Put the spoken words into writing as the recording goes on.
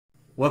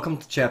Welcome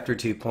to Chapter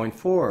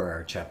 2.4,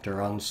 our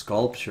chapter on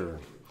sculpture.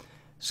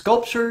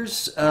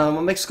 Sculptures, what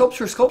makes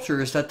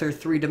sculpture is that they're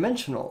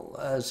three-dimensional,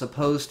 as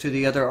opposed to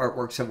the other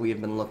artworks that we have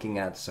been looking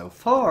at so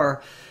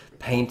far.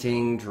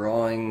 Painting,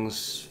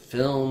 drawings,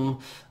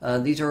 film,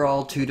 these are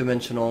all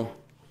two-dimensional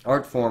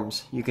art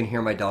forms. You can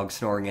hear my dog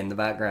snoring in the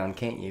background,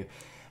 can't you?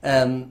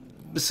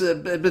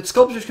 But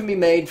sculptures can be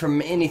made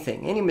from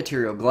anything, any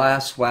material: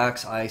 glass,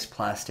 wax, ice,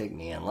 plastic,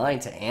 neon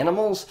lights,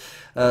 animals.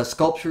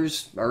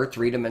 Sculptures are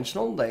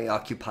three-dimensional. They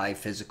occupy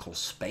physical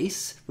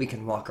space. We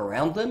can walk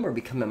around them or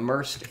become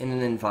immersed in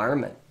an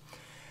environment.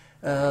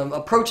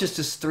 Approaches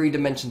to three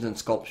dimensions in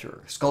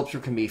sculpture. Sculpture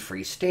can be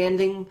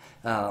freestanding,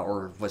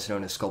 or what's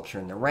known as sculpture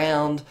in the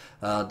round.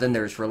 Then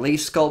there's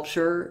relief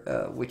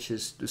sculpture, which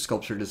is the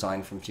sculpture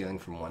designed from viewing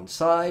from one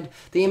side.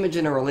 The image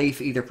in a relief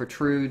either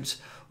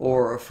protrudes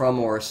or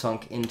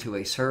sunk into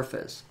a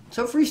surface.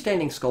 So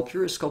freestanding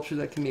sculpture is sculpture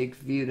that can be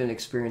viewed and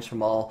experienced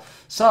from all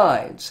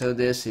sides. So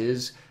this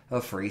is a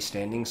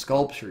freestanding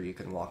sculpture. You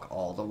can walk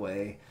all the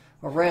way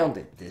around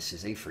it. This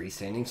is a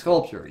freestanding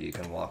sculpture. You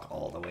can walk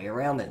all the way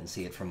around it and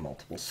see it from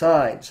multiple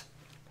sides.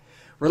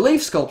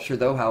 Relief sculpture,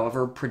 though,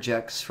 however,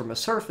 projects from a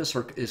surface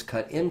or is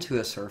cut into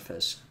a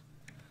surface.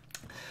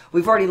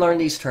 We've already learned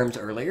these terms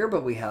earlier,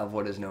 but we have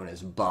what is known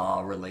as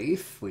bas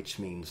relief, which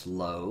means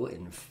low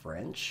in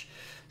French.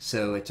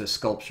 So it's a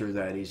sculpture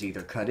that is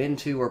either cut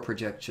into or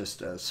projects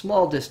just a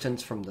small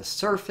distance from the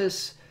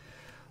surface.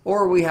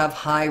 Or we have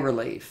high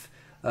relief,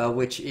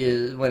 which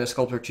is when a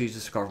sculptor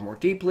chooses to carve more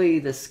deeply.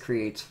 This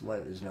creates what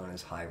is known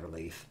as high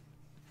relief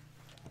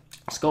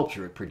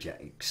sculpture. It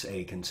projects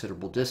a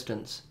considerable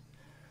distance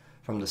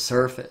from the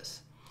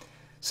surface.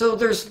 So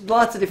there's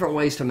lots of different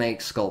ways to make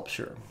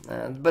sculpture,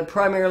 but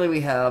primarily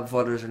we have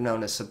what are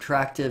known as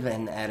subtractive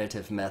and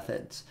additive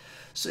methods.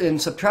 So in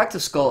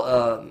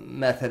subtractive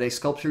method, a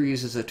sculptor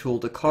uses a tool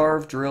to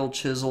carve, drill,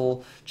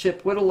 chisel,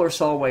 chip, whittle, or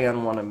saw away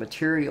unwanted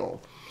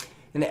material.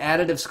 In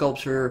additive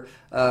sculpture,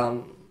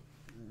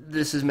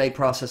 this is made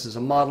processes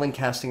of modeling,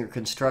 casting, or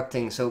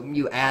constructing, so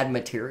you add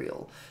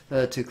material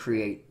to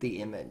create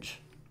the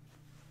image.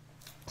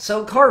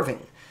 So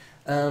carving.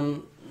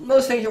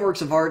 Most ancient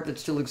works of art that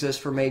still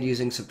exist were made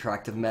using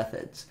subtractive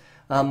methods.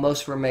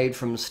 Most were made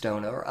from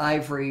stone or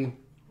ivory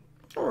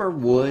or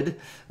wood,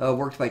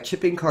 worked by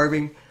chipping,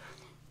 carving,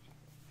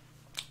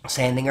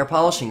 sanding, or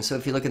polishing. So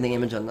if you look at the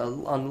image on the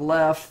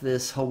left,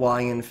 this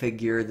Hawaiian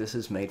figure, this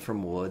is made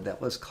from wood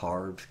that was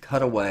carved,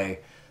 cut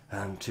away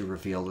to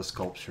reveal the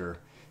sculpture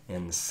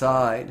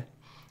inside.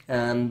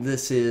 And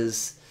this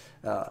is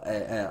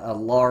a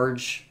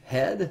large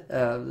head.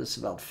 This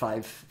is about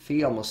 5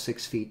 feet, almost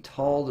 6 feet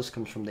tall. This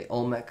comes from the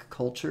Olmec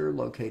culture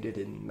located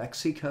in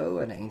Mexico,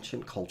 an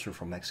ancient culture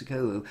from Mexico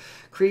who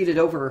created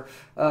over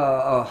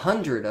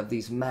 100 of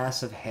these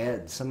massive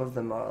heads. Some of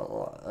them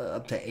are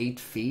up to 8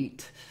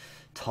 feet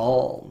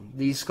tall.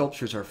 These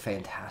sculptures are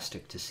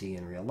fantastic to see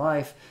in real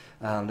life.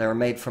 They're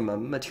made from a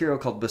material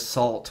called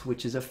basalt,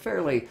 which is a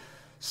fairly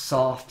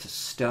soft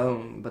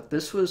stone, but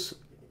this was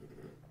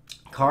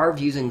carved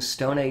using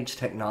Stone Age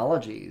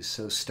technologies,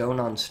 so stone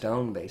on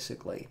stone,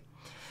 basically.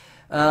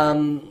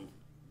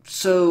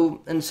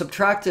 So in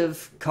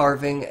subtractive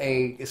carving,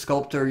 a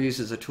sculptor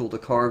uses a tool to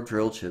carve,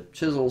 drill, chip,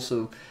 chisel,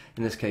 so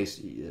in this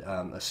case,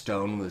 a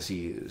stone was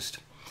used.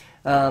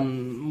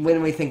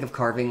 When we think of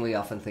carving, we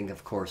often think,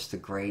 of course, the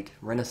great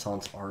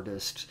Renaissance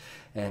artists,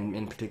 and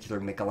in particular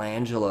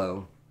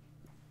Michelangelo.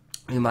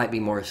 You might be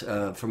more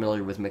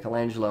familiar with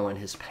Michelangelo and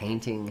his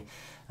painting,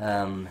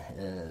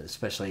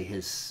 especially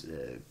his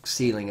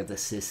ceiling of the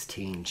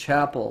Sistine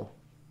Chapel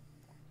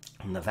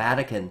in the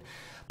Vatican.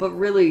 But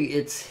really,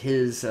 it's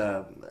his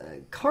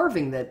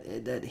carving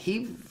that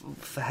he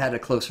had a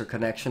closer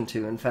connection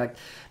to. In fact,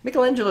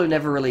 Michelangelo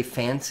never really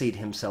fancied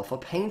himself a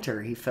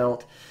painter. He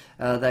felt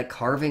that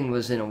carving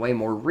was in a way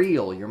more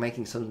real. You're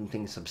making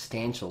something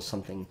substantial,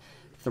 something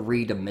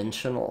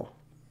three-dimensional.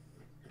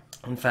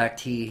 In fact,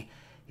 he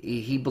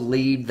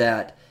believed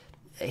that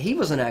he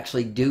wasn't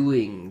actually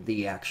doing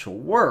the actual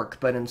work,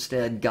 but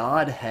instead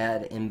God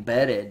had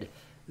embedded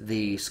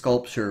the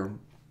sculpture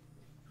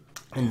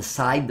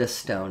inside the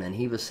stone, and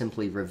he was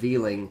simply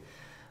revealing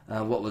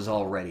what was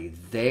already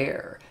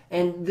there.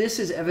 And this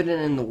is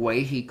evident in the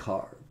way he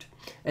carved.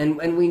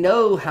 And we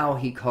know how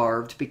he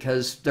carved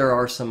because there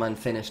are some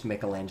unfinished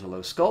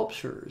Michelangelo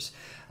sculptures.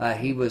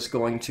 He was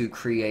going to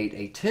create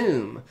a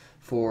tomb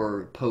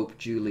for Pope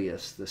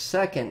Julius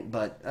II,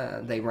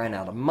 but they ran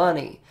out of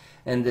money.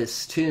 And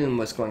this tomb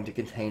was going to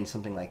contain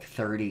something like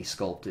 30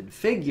 sculpted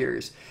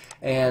figures,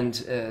 and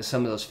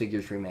some of those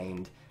figures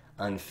remained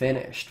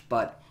unfinished.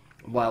 But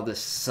while this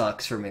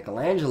sucks for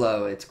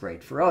Michelangelo, it's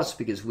great for us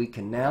because we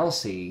can now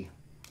see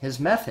his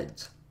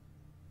methods.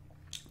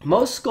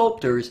 Most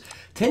sculptors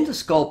tend to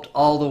sculpt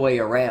all the way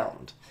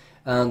around.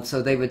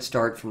 So they would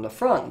start from the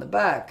front and the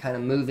back, kind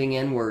of moving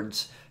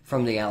inwards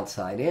from the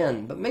outside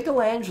in. But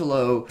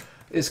Michelangelo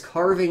is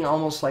carving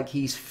almost like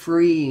he's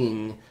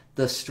freeing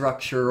the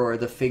structure or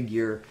the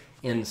figure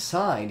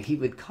inside. He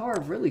would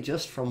carve really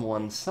just from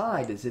one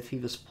side, as if he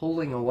was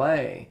pulling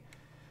away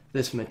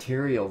this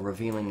material,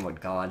 revealing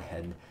what God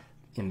had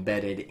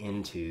embedded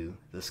into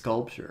the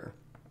sculpture.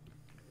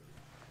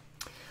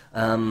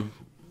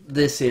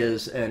 This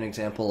is an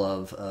example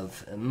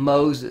of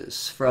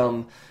Moses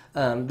from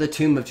the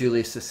tomb of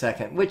Julius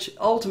II, which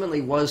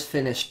ultimately was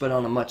finished but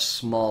on a much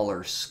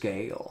smaller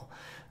scale.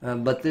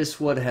 But this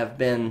would have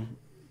been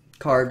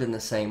carved in the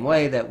same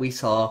way that we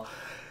saw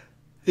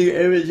the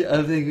image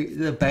of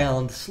the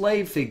bound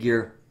slave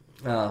figure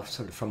sort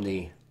of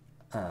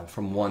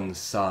from one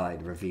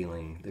side,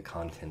 revealing the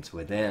contents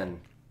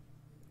within.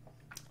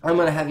 I'm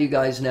going to have you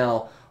guys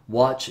now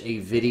watch a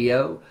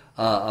video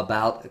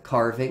about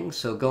carving,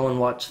 so go and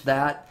watch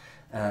that.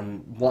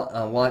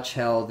 Watch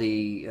how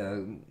the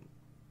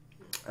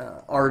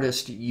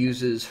artist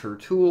uses her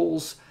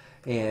tools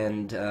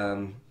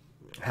and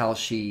how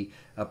she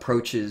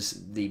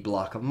approaches the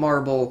block of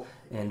marble,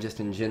 and just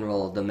in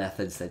general the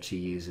methods that she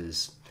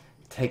uses.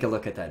 Take a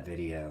look at that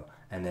video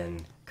and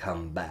then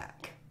come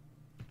back.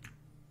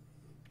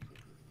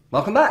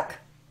 Welcome back.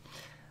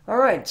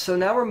 Alright, so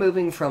now we're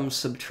moving from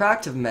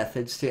subtractive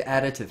methods to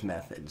additive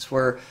methods,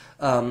 where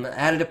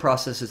additive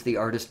processes the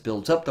artist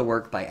builds up the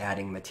work by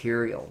adding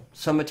material.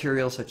 Some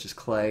materials, such as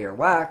clay or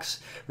wax,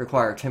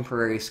 require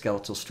temporary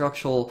skeletal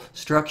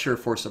structure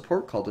for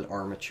support, called an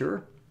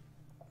armature.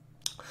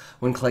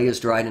 When clay is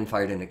dried and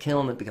fired in a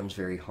kiln, it becomes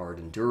very hard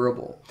and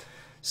durable.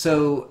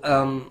 So,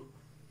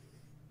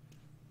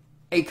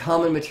 a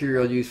common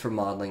material used for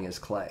modeling is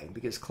clay,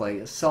 because clay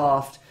is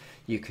soft.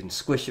 You can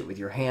squish it with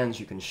your hands,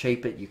 you can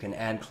shape it, you can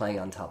add clay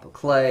on top of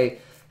clay,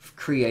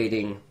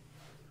 creating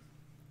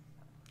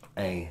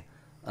a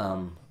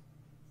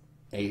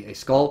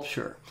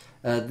sculpture.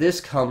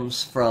 This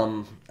comes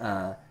from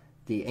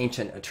the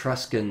ancient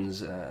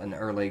Etruscans, an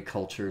early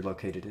culture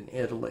located in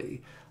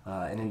Italy,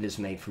 and it is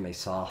made from a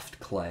soft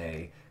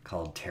clay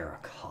called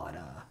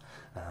terracotta.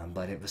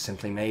 But it was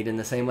simply made in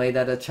the same way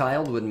that a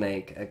child would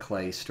make a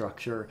clay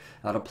structure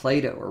out of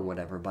Play-Doh or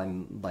whatever,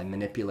 by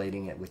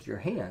manipulating it with your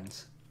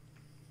hands.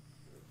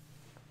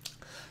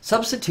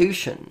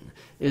 Substitution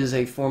is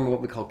a form of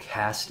what we call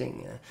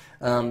casting.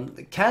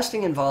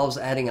 Casting involves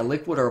adding a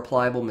liquid or a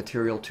pliable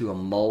material to a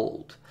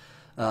mold.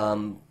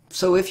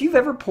 So if you've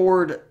ever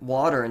poured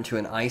water into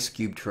an ice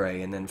cube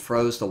tray and then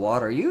froze the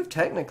water, you've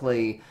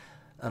technically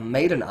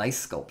made an ice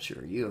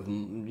sculpture. You have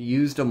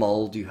used a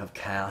mold, you have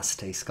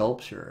cast a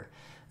sculpture.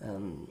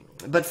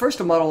 But first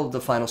a model of the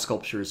final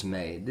sculpture is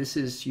made. This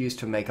is used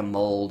to make a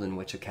mold in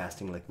which a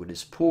casting liquid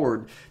is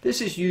poured.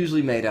 This is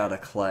usually made out of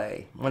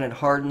clay. When it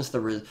hardens,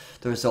 the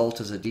result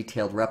is a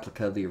detailed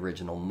replica of the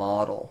original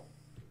model.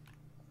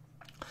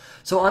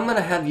 So I'm going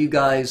to have you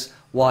guys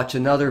watch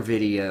another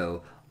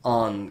video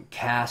on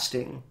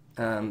casting.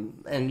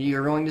 And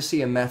you're going to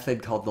see a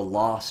method called the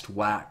lost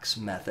wax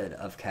method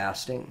of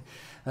casting.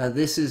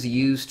 This is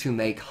used to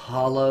make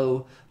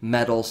hollow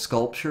metal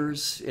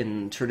sculptures.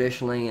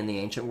 Traditionally in the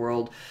ancient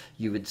world,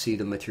 you would see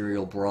the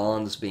material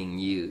bronze being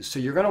used. So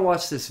you're going to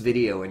watch this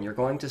video and you're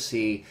going to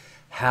see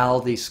how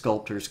these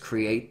sculptors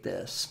create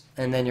this.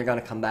 And then you're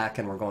going to come back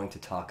and we're going to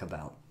talk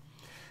about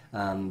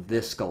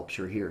this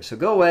sculpture here. So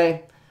go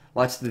away,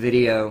 watch the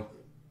video.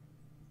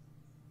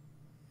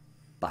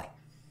 Bye.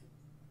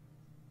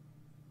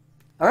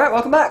 Alright,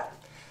 welcome back.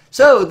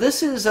 So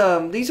this is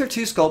these are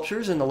two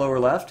sculptures in the lower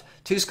left.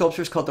 Two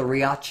sculptures called the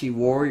Riachi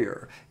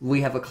Warrior.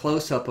 We have a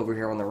close-up over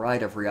here on the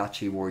right of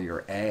Riachi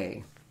Warrior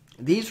A.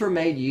 These were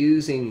made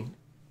using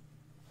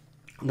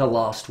the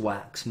lost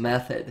wax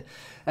method.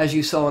 As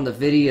you saw in the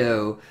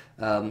video,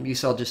 you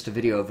saw just a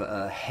video of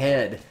a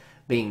head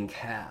being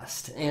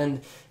cast.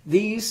 And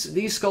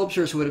these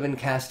sculptures would have been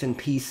cast in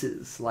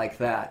pieces like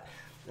that.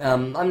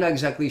 I'm not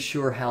exactly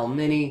sure how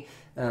many,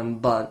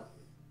 but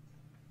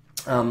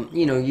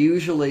you know,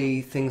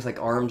 usually things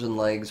like arms and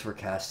legs were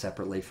cast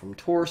separately from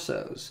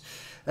torsos.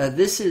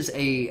 This is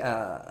a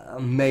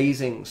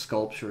amazing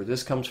sculpture.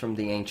 This comes from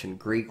the ancient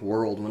Greek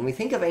world. When we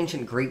think of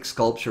ancient Greek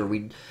sculpture,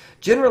 we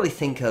generally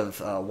think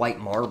of white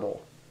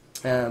marble.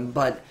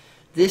 But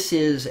this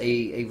is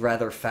a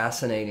rather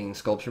fascinating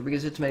sculpture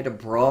because it's made of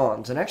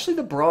bronze. And actually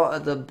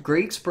the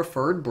Greeks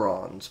preferred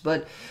bronze.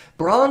 But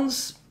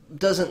bronze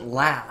doesn't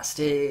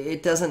last.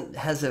 It doesn't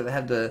have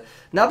the,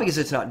 not because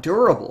it's not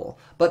durable,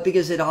 but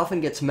because it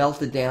often gets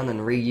melted down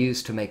and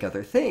reused to make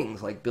other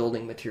things, like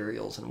building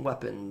materials and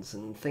weapons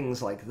and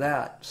things like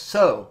that.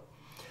 So,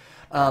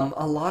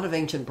 a lot of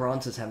ancient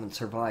bronzes haven't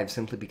survived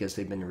simply because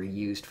they've been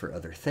reused for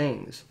other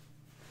things.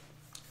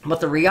 But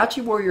the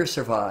Riachi Warrior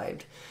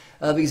survived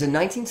because in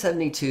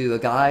 1972 a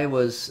guy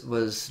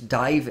was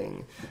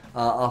diving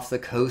off the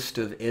coast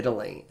of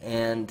Italy,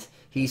 and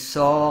he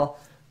saw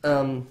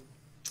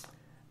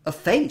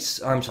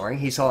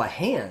he saw a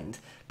hand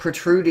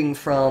protruding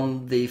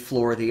from the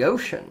floor of the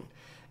ocean.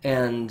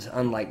 And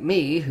unlike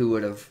me, who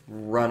would have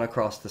run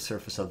across the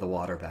surface of the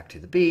water back to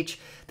the beach,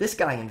 this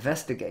guy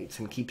investigates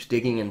and keeps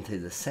digging into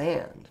the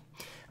sand.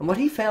 And what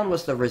he found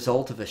was the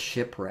result of a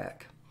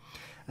shipwreck.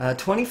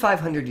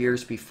 2,500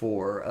 years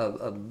before,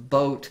 a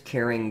boat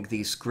carrying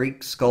these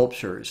Greek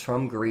sculptures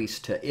from Greece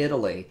to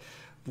Italy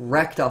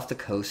wrecked off the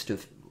coast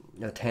of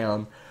a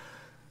town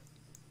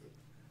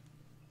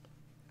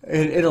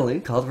in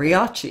Italy called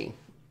Riachi.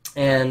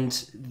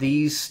 And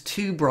these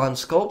two bronze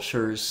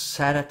sculptures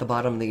sat at the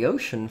bottom of the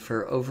ocean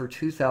for over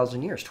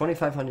 2,000 years,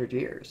 2,500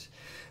 years,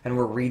 and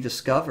were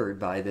rediscovered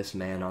by this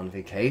man on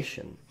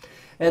vacation.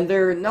 And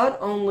they're not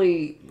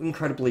only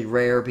incredibly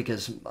rare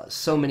because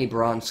so many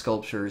bronze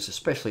sculptures,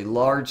 especially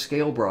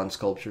large-scale bronze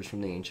sculptures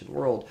from the ancient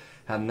world,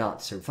 have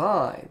not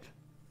survived,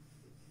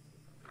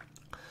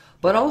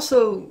 but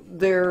also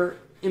they're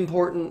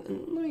important.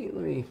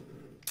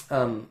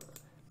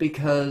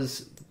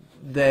 Because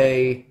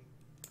they,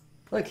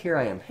 look, here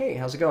I am. Hey,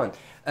 how's it going?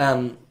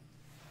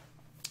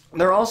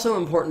 They're also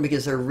important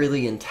because they're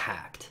really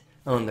intact.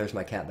 Oh, and there's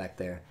my cat back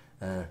there.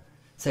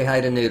 Say hi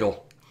to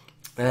Noodle.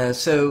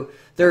 So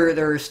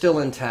they're still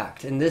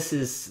intact, and this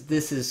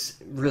is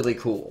really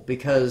cool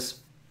because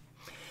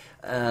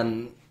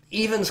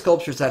even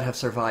sculptures that have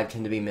survived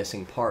tend to be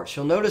missing parts.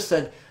 You'll notice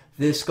that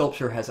this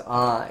sculpture has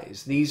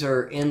eyes. These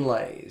are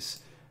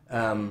inlays.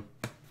 I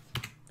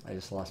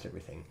just lost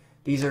everything.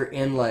 These are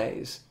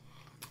inlays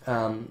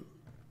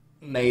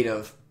made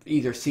of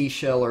either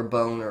seashell or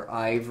bone or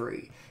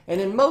ivory. And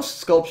in most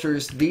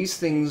sculptures, these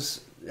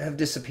things have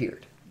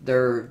disappeared.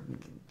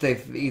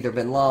 They've either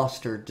been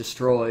lost or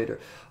destroyed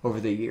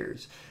over the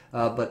years.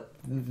 But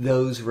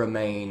those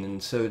remain,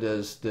 and so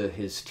does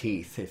his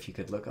teeth, if you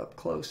could look up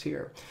close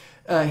here.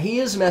 He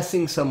is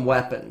missing some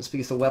weapons,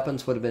 because the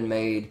weapons would have been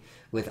made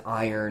with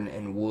iron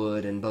and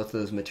wood, and both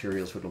of those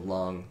materials would have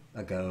long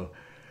ago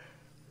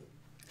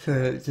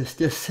just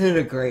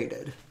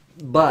disintegrated.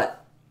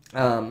 But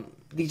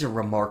these are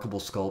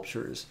remarkable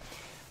sculptures.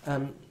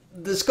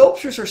 The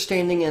sculptures are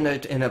standing in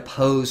a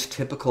pose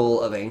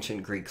typical of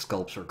ancient Greek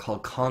sculpture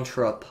called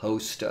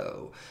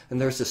contrapposto.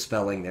 And there's the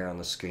spelling there on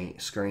the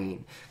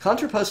screen.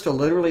 Contrapposto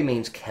literally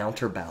means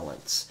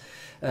counterbalance.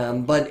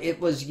 But it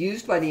was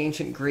used by the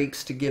ancient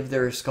Greeks to give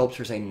their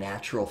sculptures a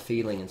natural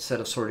feeling. Instead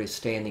of sort of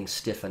standing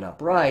stiff and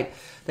upright,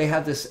 they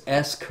have this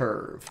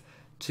S-curve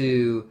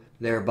to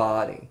their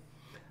body.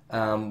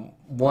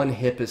 One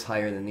hip is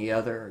higher than the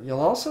other. You'll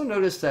also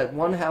notice that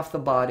one half the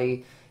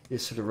body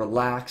is sort of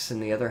relaxed,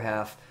 and the other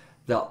half,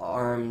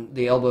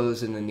 the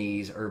elbows and the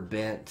knees are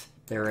bent.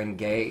 They're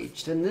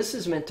engaged. And this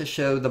is meant to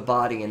show the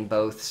body in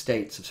both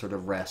states of sort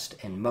of rest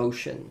and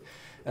motion.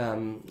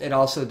 It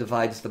also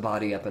divides the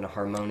body up in a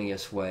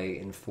harmonious way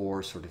in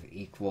 4 sort of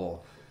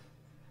equal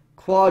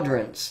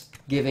quadrants,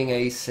 giving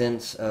a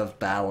sense of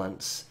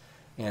balance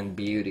and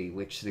beauty,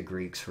 which the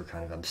Greeks were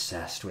kind of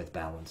obsessed with,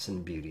 balance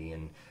and beauty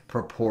and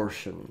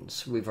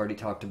proportions. We've already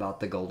talked about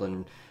the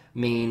golden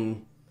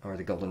mean, or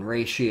the golden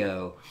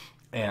ratio,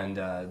 and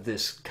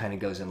this kind of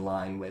goes in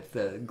line with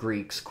the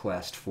Greeks'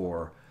 quest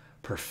for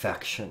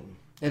perfection.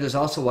 It is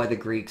also why the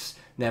Greeks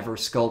never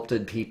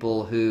sculpted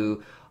people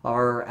who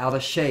are out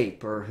of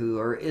shape or who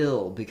are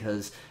ill,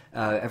 because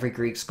every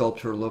Greek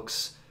sculpture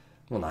looks,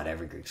 well, not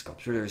every Greek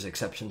sculpture, there's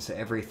exceptions to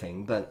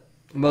everything, but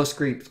most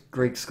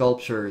Greek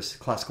sculptures,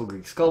 classical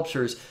Greek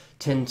sculptures,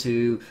 tend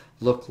to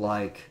look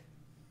like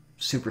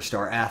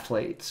superstar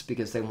athletes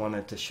because they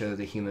wanted to show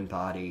the human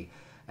body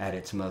at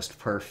its most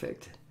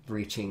perfect,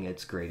 reaching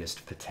its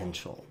greatest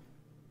potential.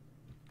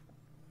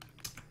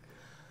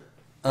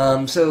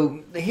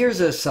 So here's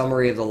a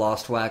summary of the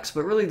Lost Wax,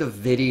 but really the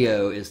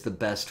video is the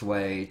best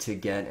way to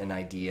get an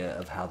idea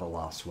of how the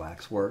Lost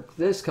Wax work.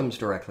 This comes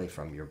directly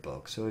from your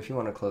book, so if you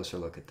want a closer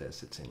look at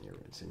this, it's in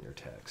your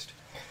text.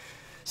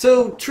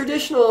 So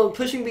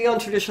pushing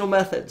beyond traditional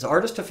methods,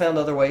 artists have found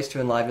other ways to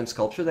enliven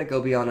sculpture that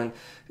go beyond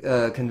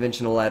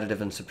conventional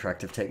additive and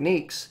subtractive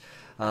techniques.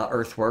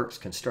 Earthworks,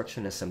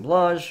 construction,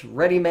 assemblage,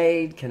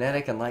 ready-made,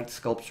 kinetic and light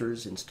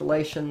sculptures,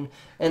 installation,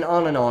 and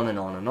on and on and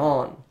on and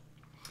on.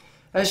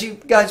 As you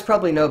guys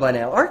probably know by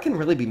now, art can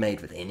really be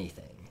made with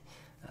anything.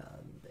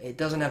 It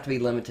doesn't have to be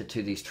limited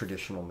to these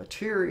traditional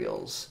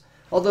materials.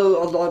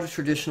 Although a lot of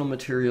traditional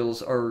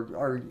materials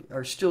are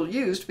still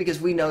used because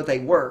we know they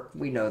work,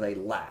 we know they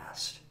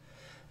last.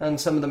 And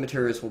some of the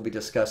materials we'll be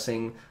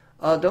discussing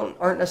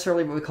aren't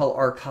necessarily what we call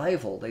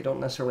archival. They don't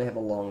necessarily have a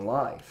long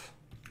life.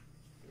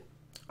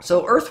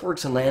 So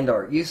earthworks and land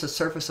art use the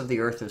surface of the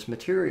earth as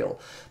material.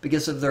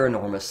 Because of their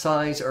enormous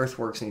size,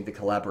 earthworks need the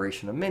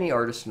collaboration of many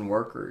artists and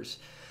workers.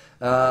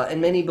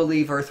 And many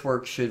believe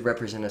earthworks should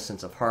represent a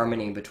sense of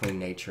harmony between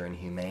nature and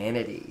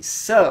humanity.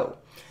 So,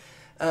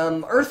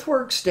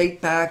 earthworks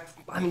date back,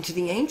 to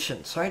the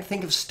ancients, right?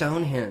 Think of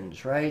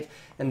Stonehenge, right?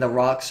 And the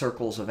rock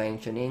circles of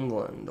ancient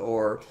England.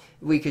 Or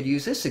we could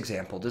use this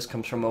example. This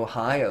comes from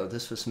Ohio.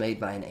 This was made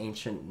by an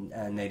ancient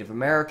Native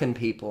American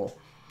people.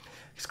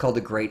 It's called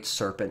the Great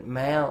Serpent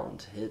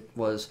Mound. It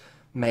was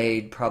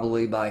made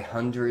probably by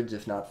hundreds,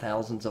 if not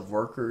thousands, of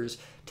workers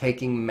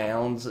taking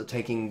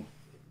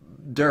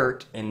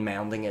dirt and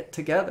mounding it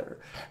together.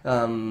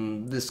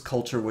 This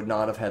culture would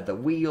not have had the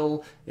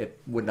wheel,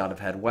 it would not have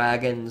had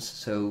wagons,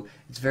 so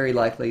it's very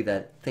likely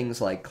that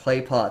things like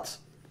clay pots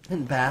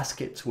and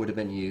baskets would have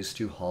been used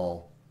to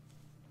haul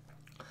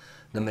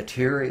the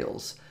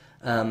materials.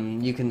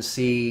 You can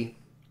see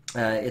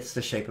it's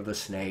the shape of a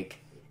snake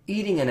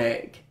eating an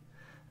egg.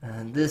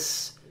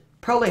 This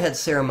probably had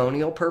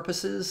ceremonial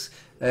purposes.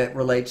 It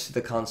relates to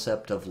the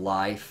concept of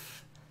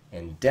life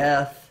and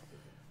death.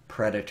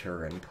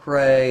 predator and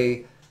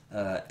prey.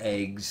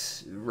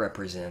 Eggs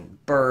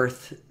represent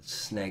birth.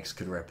 Snakes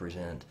could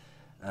represent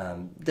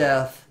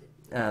death.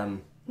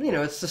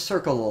 It's the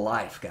circle of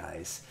life,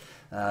 guys.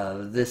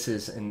 This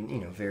is a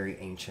very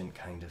ancient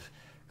kind of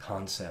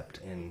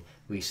concept, and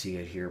we see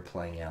it here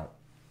playing out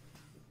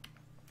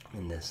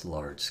in this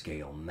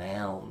large-scale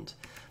mound.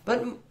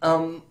 But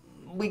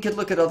we could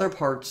look at other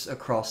parts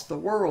across the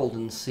world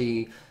and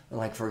see,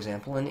 like for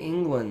example, in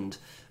England,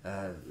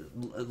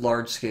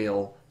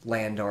 large-scale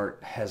land art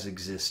has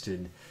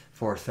existed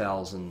for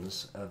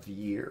thousands of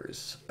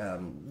years.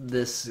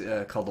 This,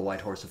 called the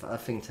White Horse of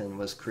Uffington,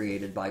 was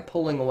created by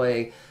pulling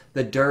away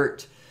the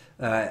dirt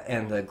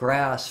and the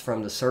grass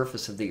from the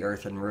surface of the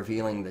earth and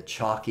revealing the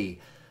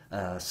chalky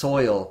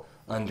soil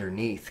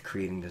underneath,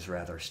 creating this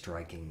rather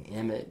striking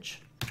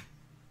image.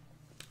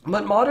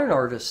 But modern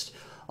artists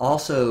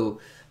also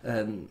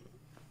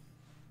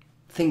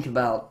think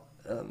about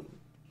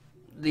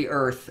the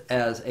earth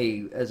as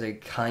a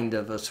kind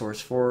of a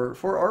source for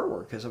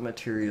artwork, as a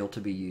material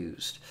to be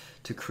used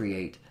to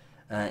create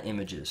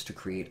images, to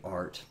create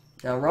art.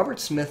 Now, Robert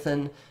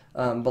Smithson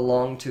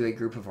belonged to a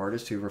group of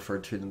artists who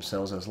referred to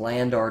themselves as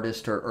land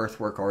artists or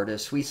earthwork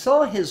artists. We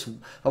saw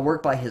a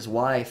work by his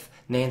wife,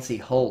 Nancy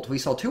Holt. We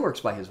saw two works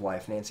by his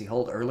wife, Nancy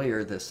Holt,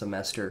 earlier this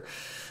semester.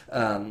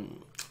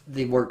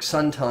 The work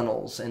Sun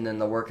Tunnels, and then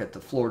the work at the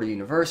Florida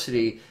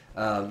University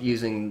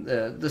using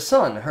the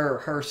sun.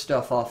 Her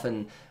stuff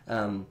often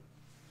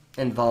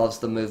involves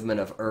the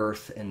movement of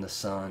Earth and the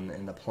sun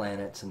and the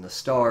planets and the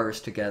stars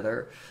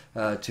together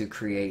to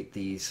create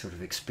these sort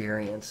of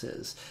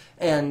experiences.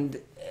 And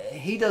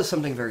he does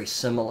something very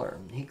similar.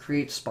 He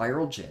creates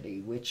Spiral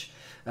Jetty, which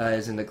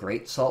is in the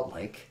Great Salt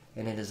Lake,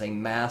 and it is a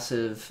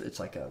massive, it's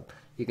like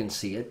you can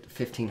see it,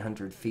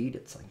 1,500 feet.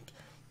 It's like,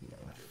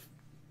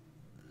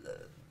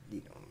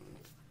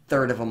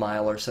 third of a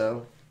mile or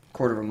so,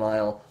 quarter of a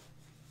mile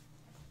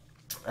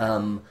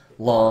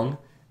long.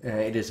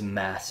 It is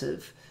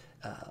massive.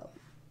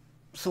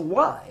 So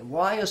why?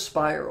 Why a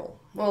spiral?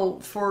 Well,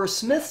 for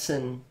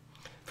Smithson,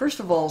 first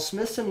of all,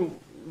 Smithson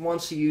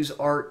wants to use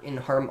art in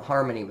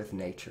harmony with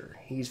nature.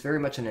 He's very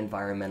much an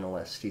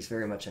environmentalist. He's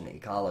very much an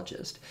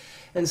ecologist.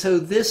 And so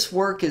this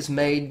work is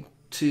made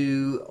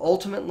to,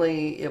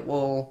 ultimately, it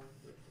will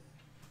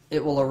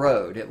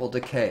erode, it will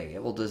decay,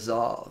 it will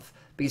dissolve.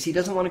 Because he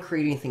doesn't want to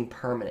create anything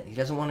permanent. He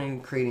doesn't want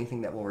to create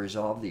anything that will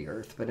resolve the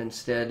earth, but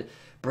instead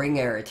bring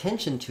our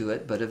attention to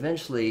it, but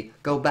eventually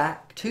go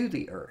back to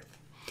the earth.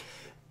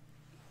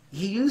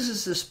 He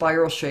uses the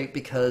spiral shape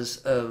because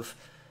of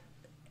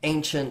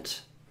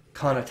ancient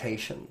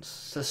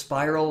connotations. The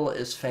spiral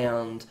is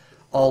found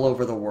all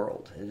over the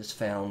world. It is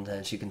found,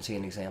 as you can see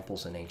in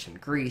examples, in ancient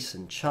Greece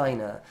and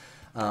China,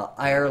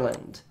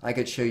 Ireland. I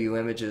could show you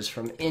images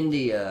from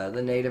India,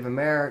 the Native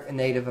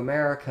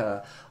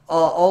America,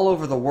 all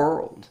over the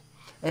world.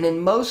 And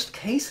in most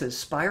cases,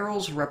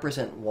 spirals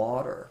represent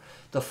water,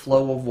 the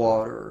flow of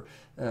water,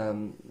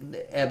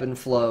 the ebb and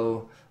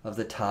flow of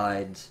the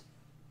tides,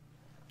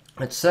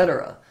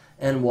 etc.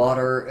 And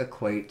water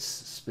equates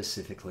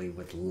specifically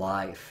with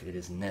life. It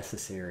is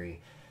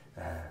necessary,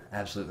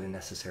 absolutely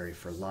necessary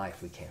for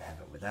life. We can't have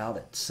it without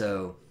it.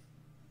 So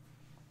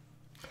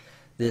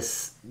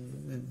this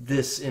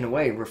in a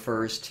way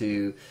refers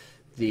to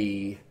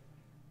the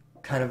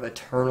kind of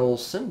eternal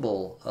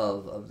symbol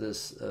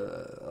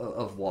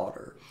of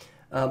water,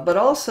 but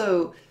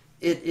also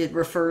it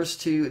refers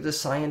to the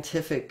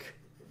scientific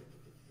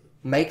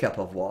makeup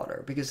of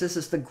water, because this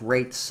is the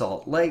Great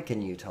Salt Lake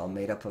in Utah,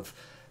 made up of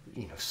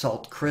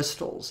salt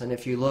crystals. And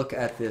if you look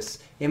at this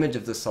image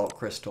of the salt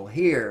crystal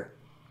here,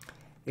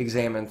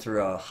 examined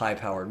through a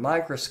high-powered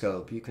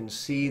microscope, you can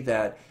see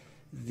that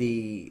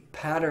the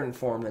pattern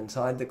formed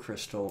inside the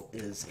crystal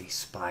is a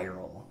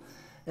spiral.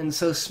 And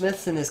so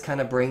Smithson is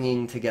kind of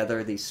bringing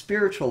together these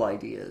spiritual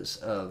ideas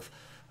of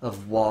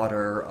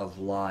water, of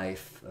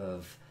life,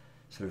 of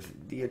sort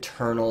of the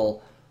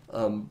eternal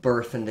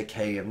birth and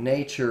decay of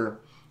nature,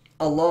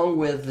 along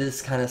with this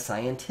kind of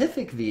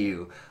scientific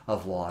view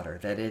of water,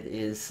 that it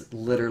is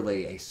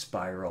literally a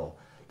spiral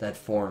that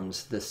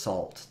forms the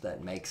salt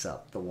that makes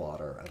up the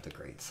water of the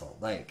Great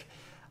Salt Lake.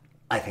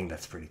 I think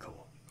that's pretty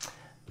cool.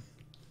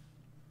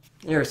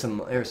 Here are some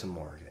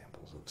more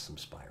examples of some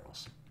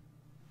spirals.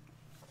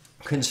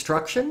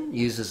 Construction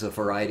uses a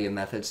variety of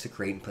methods to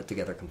create and put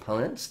together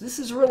components. This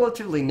is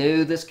relatively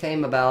new. This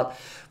came about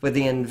with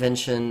the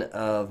invention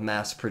of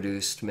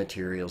mass-produced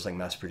materials like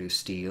mass-produced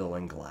steel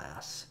and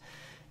glass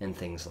and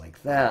things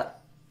like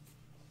that.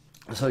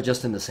 So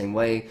just in the same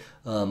way,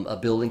 a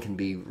building can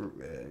be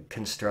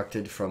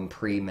constructed from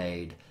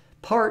pre-made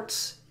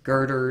parts,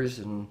 girders,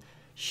 and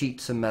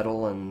sheets of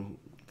metal and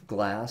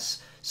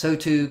glass. So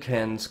too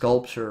can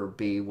sculpture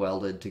be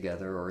welded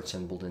together or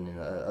assembled in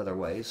other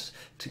ways,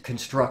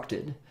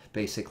 constructed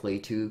basically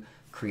to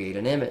create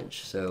an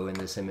image. So in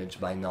this image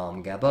by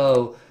Nam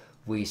Gabo,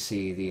 we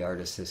see the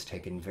artist has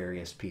taken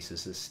various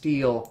pieces of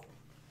steel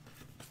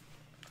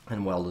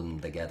and welded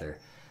them together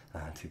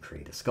to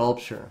create a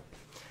sculpture.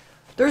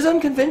 There's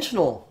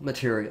unconventional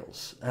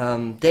materials.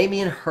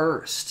 Damien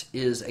Hirst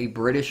is a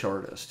British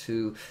artist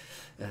who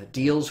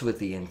deals with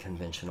the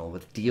unconventional,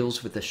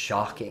 deals with the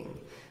shocking.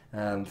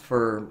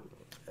 Damien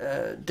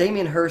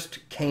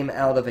Hirst came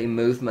out of a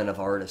movement of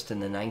artists in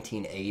the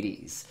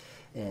 1980s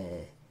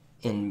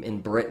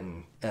in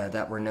Britain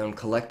that were known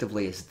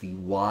collectively as the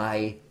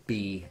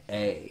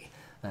YBA,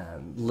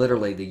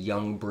 literally the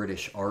Young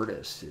British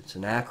Artists. It's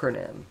an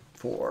acronym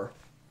for.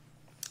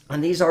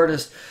 And these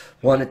artists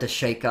wanted to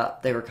shake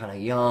up. They were kind of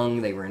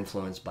young. They were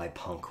influenced by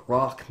punk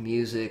rock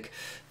music.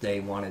 They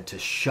wanted to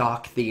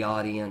shock their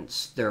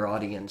audience.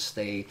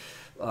 They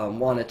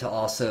wanted to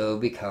also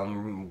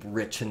become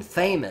rich and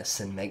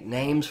famous and make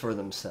names for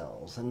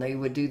themselves. And they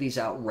would do these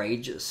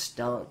outrageous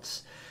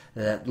stunts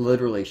that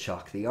literally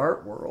shock the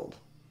art world.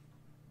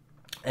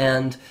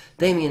 And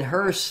Damien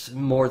Hirst,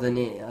 more than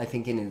I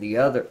think any of the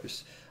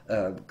others,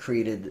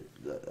 created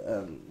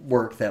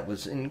work that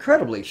was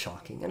incredibly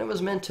shocking, and it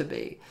was meant to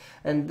be.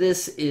 And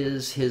this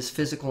is his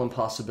Physical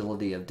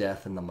Impossibility of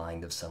Death in the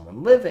Mind of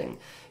Someone Living.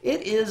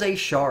 It is a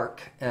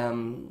shark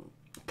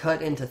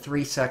cut into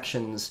 3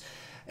 sections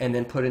and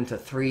then put into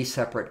 3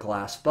 separate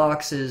glass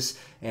boxes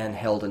and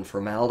held in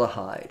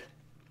formaldehyde.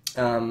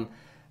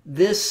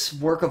 This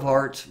work of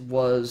art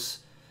was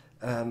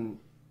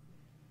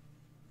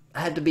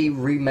had to be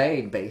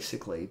remade,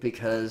 basically,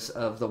 because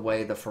of the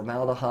way the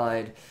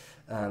formaldehyde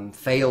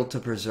failed to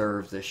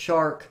preserve the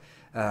shark.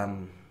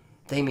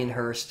 Damien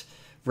Hirst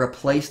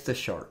replaced the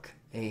shark.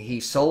 He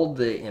sold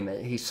the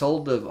image. He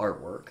sold the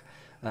artwork.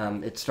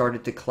 It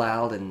started to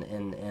cloud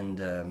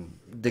and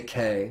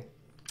decay,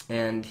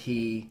 and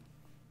he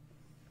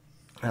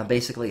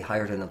basically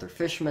hired another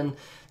fisherman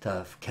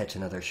to catch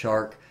another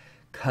shark,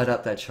 cut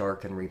up that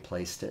shark, and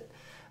replaced it.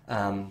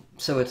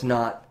 So it's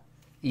not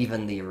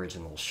even the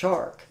original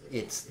shark.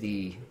 It's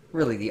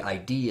really the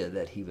idea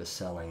that he was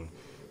selling,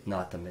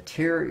 not the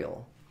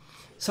material.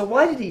 So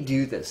why did he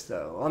do this,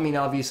 though? I mean,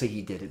 obviously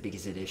he did it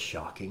because it is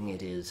shocking.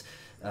 It is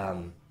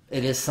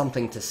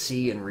something to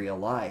see in real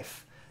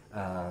life.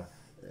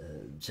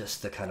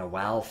 Just the kind of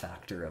wow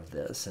factor of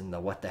this and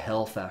the what the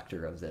hell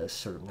factor of this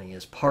certainly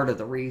is part of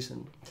the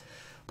reason.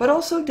 But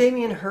also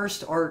Damien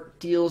Hirst art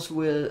deals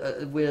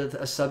with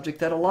a subject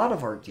that a lot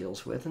of art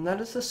deals with, and that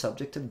is the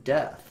subject of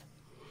death.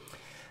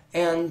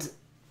 And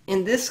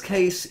in this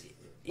case,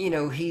 you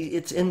know,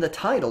 it's in the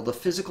title, The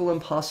Physical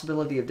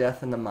Impossibility of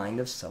Death in the Mind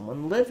of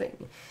Someone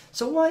Living.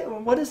 So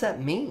what does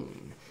that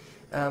mean?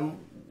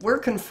 We're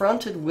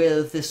confronted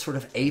with this sort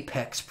of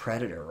apex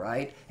predator,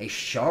 right? A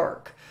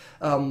shark.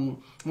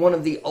 One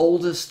of the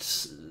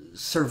oldest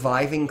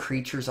surviving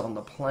creatures on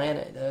the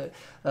planet.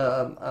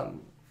 A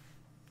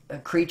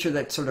creature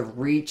that sort of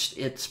reached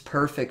its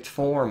perfect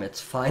form,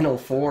 its final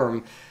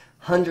form,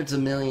 hundreds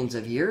of millions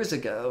of years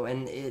ago,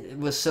 and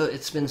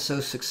it's been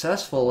so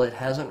successful it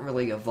hasn't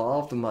really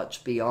evolved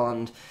much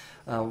beyond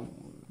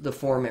the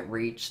form it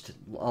reached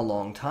a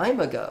long time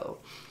ago.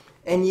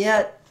 And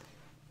yet,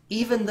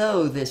 even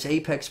though this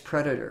apex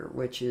predator,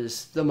 which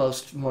is one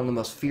of the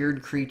most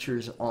feared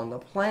creatures on the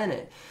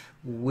planet,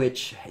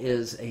 which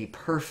is a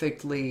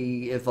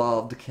perfectly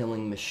evolved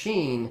killing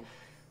machine,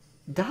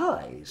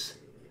 dies.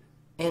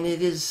 And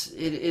it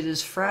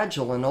is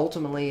fragile, and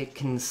ultimately it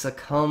can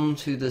succumb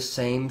to the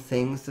same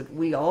things that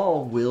we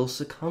all will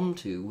succumb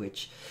to,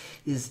 which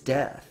is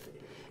death.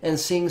 And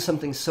seeing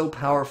something so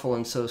powerful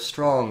and so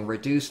strong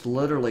reduced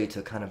literally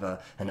to kind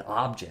of an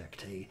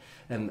object,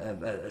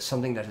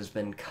 something that has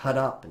been cut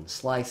up and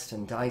sliced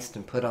and diced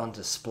and put on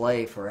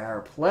display for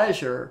our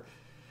pleasure,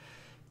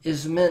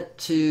 is meant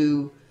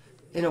to,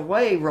 in a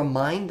way,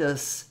 remind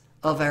us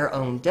of our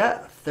own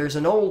death. There's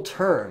an old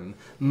term,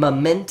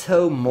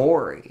 memento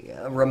mori,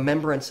 a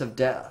remembrance of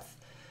death,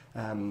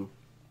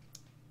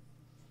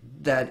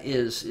 that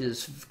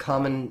is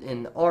common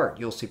in art.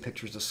 You'll see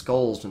pictures of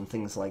skulls and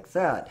things like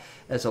that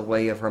as a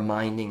way of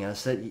reminding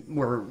us that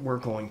we're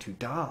going to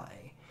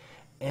die.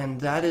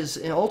 And that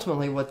is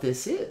ultimately what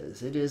this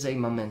is. It is a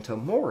memento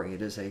mori.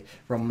 It is a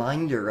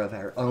reminder of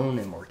our own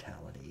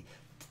immortality.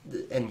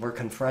 And we're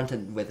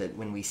confronted with it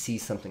when we see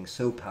something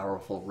so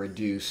powerful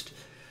reduced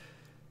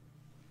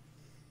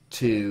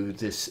to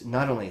this,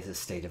 not only this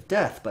state of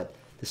death, but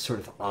this sort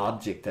of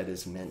object that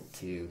is meant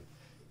to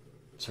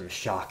sort of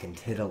shock and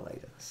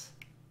titillate us.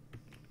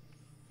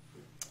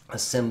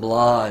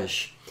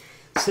 Assemblage.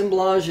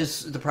 Assemblage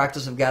is the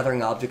practice of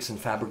gathering objects and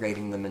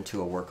fabricating them into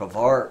a work of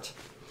art.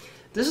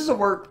 This is a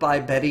work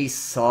by Betty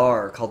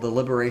Saar called The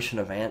Liberation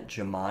of Aunt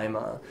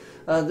Jemima.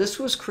 This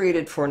was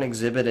created for an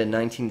exhibit in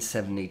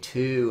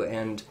 1972,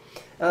 and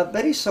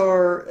Betty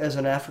Saar, as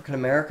an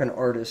African-American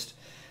artist,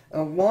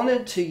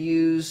 wanted to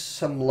use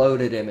some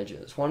loaded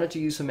images, wanted to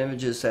use some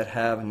images that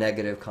have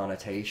negative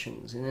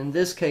connotations. And in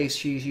this case,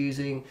 she's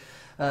using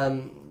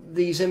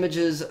these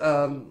images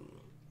of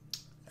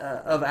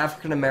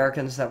African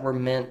Americans that were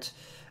meant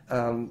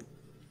to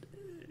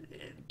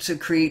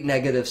create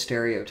negative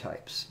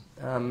stereotypes,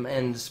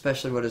 and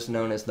especially what is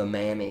known as the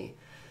mammy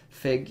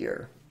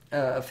figure,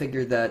 a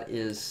figure that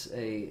is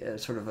a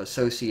sort of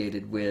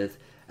associated with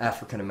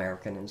African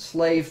American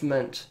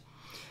enslavement.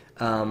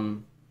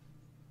 And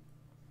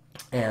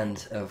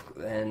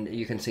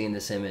you can see in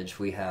this image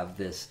we have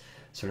this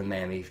sort of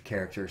mammy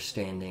character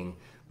standing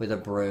with a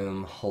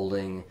broom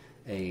holding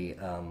a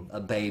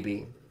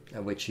baby,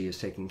 which she is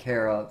taking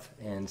care of,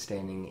 and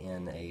standing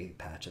in a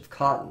patch of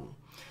cotton.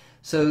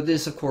 So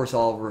this, of course,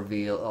 all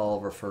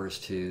refers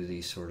to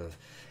the sort of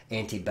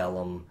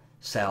antebellum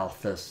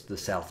South, the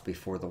South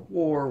before the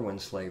war, when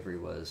slavery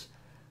was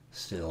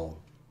still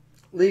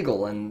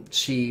legal. And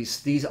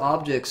these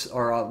objects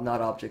are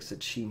not objects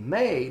that she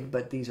made,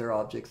 but these are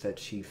objects that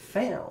she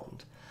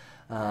found.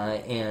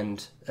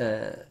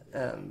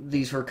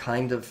 These were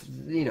kind of,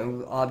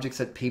 objects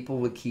that people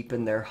would keep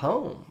in their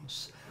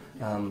homes.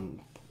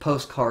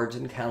 Postcards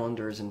and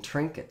calendars and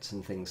trinkets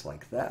and things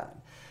like that.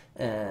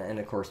 And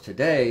of course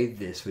today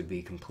this would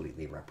be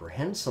completely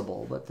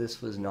reprehensible, but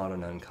this was not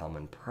an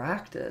uncommon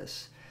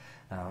practice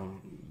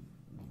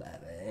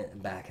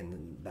back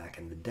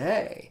in the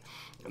day.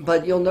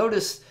 But you'll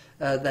notice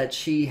that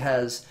she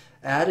has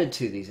added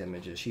to these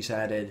images. She's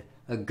added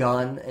a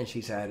gun and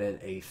she's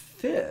added a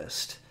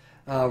fist,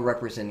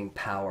 representing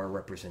power,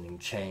 representing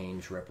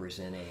change,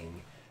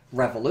 representing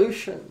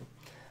revolution.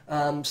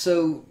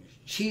 So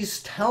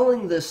she's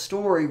telling this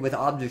story with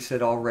objects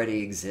that already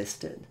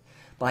existed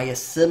by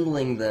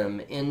assembling them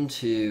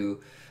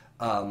into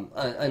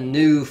a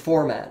new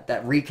format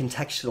that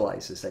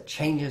recontextualizes, that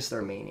changes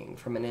their meaning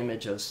from an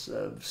image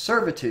of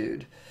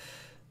servitude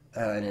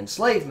and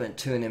enslavement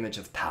to an image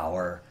of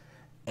power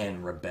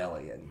and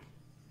rebellion.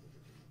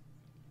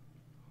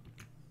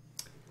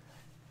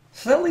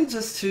 So that leads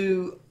us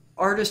to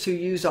artists who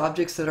use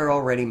objects that are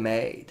already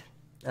made.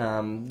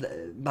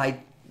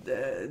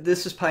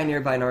 This was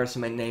pioneered by an artist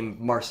named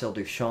Marcel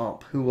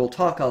Duchamp, who we'll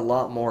talk a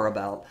lot more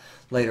about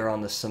later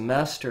on this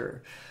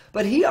semester.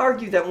 But he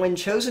argued that when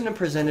chosen and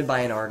presented by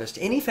an artist,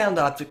 any found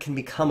object can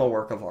become a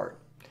work of art.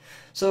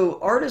 So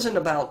art isn't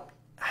about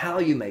how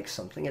you make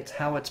something, it's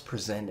how it's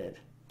presented.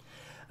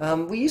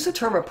 We use the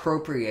term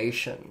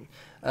appropriation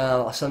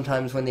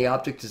sometimes when the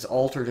object is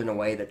altered in a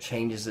way that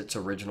changes its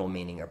original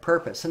meaning or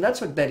purpose. And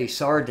that's what Betty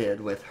Saar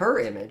did with her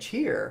image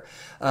here,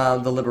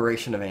 The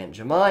Liberation of Aunt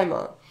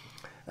Jemima.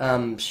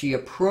 She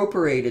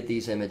appropriated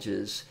these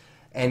images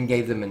and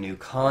gave them a new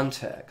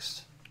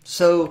context.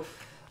 So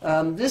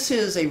this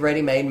is a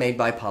ready-made made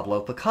by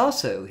Pablo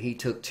Picasso. He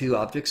took two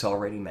objects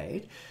already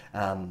made,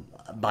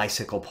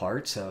 bicycle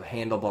parts, so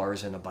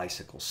handlebars and a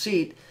bicycle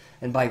seat,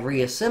 and by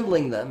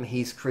reassembling them,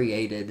 he's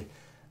created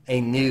a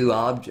new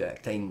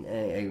object,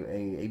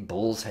 a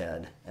bull's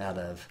head out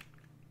of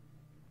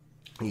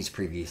these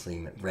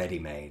previously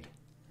ready-made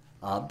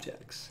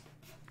objects.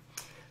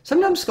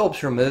 Sometimes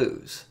sculpture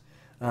moves.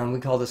 We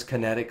call this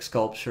kinetic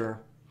sculpture.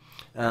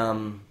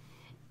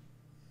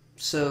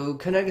 So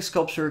kinetic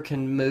sculpture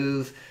can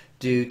move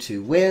due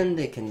to wind,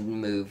 it can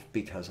move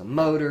because of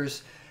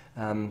motors,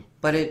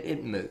 but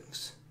it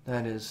moves.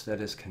 That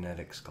is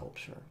kinetic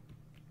sculpture.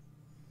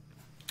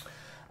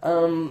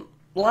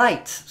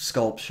 Light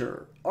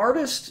sculpture.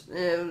 Artists,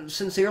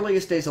 since the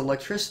earliest days of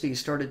electricity,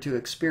 started to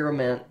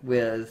experiment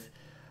with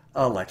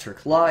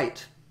electric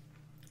light.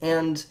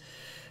 And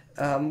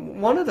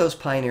one of those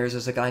pioneers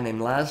is a guy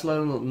named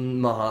Laszlo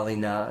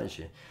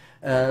Moholy-Nagy.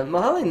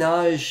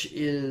 Moholy-Nagy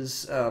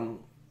is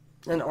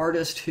an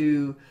artist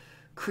who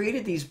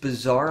created these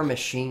bizarre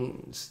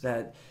machines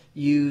that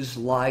use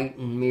light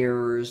and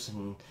mirrors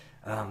and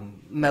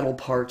metal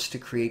parts to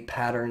create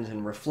patterns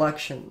and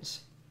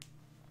reflections.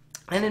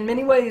 And in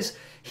many ways,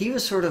 he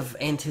was sort of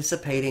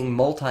anticipating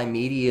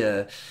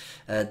multimedia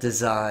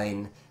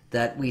design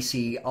that we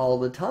see all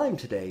the time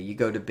today. You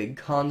go to big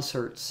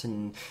concerts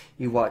and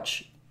you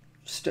watch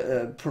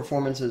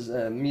performances,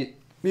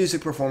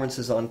 music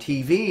performances on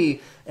TV,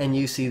 and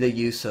you see the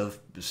use of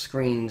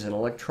screens and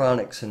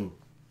electronics and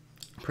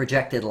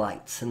projected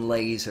lights and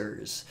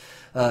lasers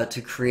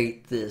to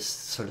create this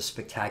sort of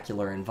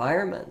spectacular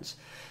environments.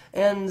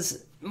 And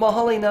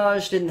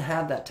Moholy-Nagy didn't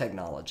have that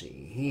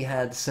technology. He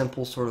had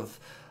simple sort of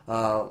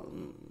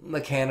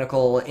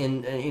mechanical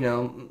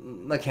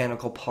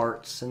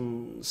parts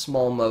and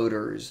small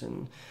motors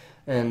and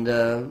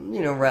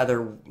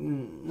rather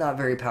not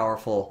very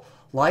powerful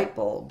light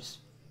bulbs.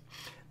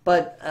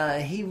 But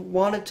he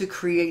wanted to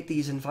create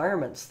these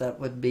environments that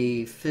would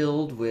be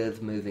filled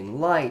with moving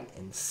light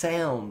and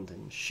sound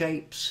and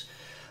shapes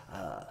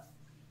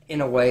in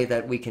a way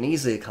that we can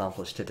easily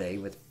accomplish today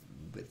with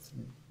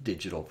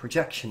digital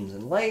projections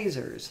and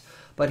lasers.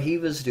 But he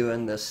was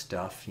doing this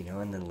stuff,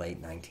 in the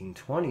late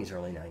 1920s,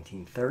 early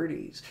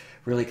 1930s,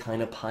 really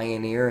kind of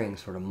pioneering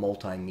sort of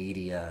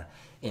multimedia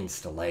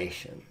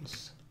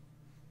installations.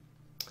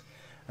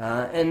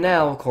 And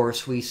now, of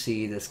course, we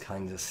see this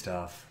kind of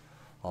stuff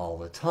all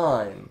the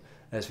time,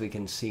 as we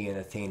can see in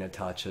Athena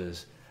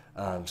Touch's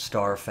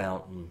Star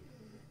Fountain,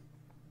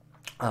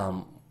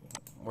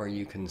 where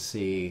you can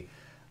see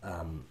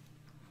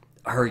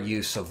her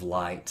use of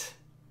light.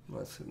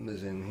 Let's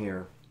move in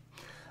here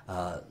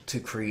to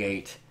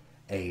create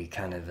a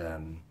kind of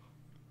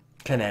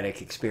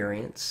kinetic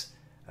experience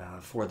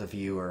for the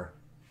viewer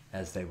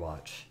as they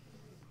watch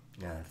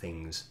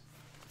things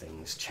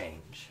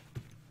change.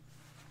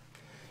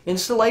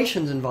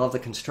 Installations involve the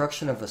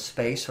construction of a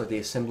space or the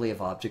assembly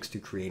of objects to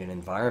create an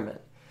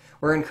environment.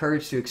 We're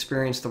encouraged to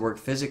experience the work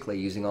physically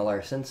using all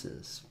our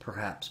senses,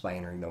 perhaps by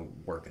entering the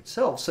work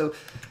itself. So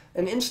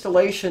an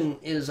installation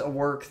is a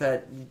work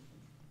that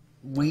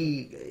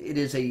it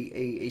is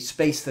a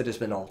space that has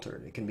been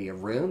altered. It can be a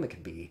room, it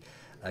can be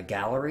a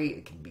gallery,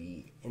 it can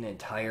be an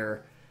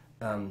entire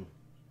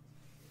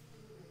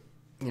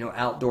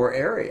outdoor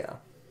area.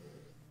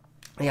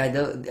 The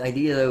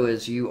idea, though,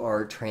 is you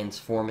are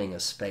transforming a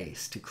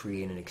space to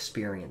create an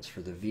experience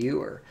for the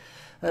viewer.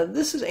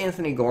 This is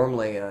Anthony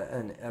Gormley,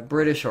 a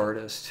British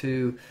artist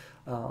who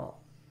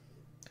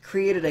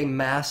created a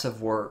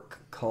massive work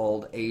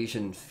called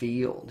Asian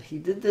Field. He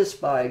did this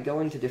by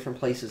going to different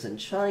places in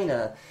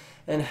China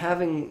and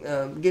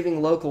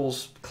giving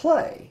locals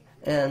clay,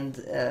 and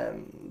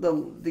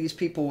these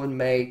people would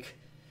make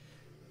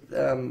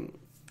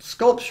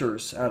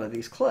sculptures out of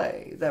these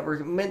clay that were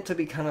meant to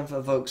be kind of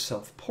evoke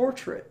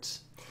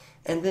self-portraits.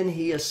 And then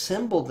he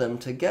assembled them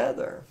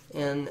together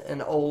in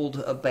an old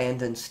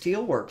abandoned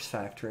steelworks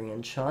factory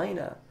in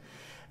China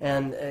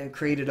and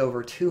created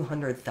over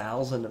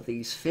 200,000 of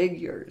these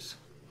figures.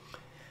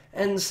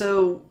 And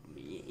so,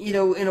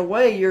 in a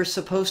way, you're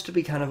supposed to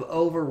be kind of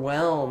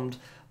overwhelmed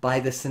by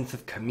the sense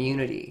of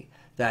community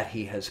that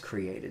he has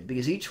created,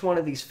 because each one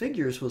of these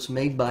figures was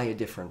made by a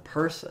different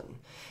person.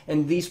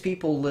 And these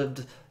people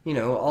lived,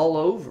 all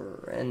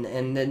over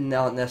and did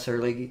not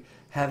necessarily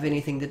have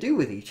anything to do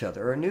with each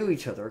other or knew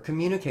each other or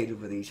communicated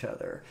with each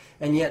other.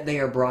 And yet they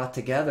are brought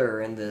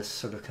together in this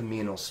sort of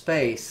communal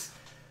space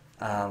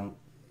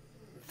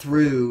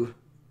through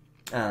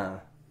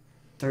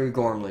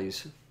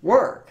Gormley's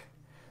work.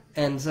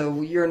 And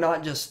so you're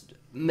not just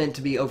meant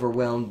to be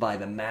overwhelmed by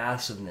the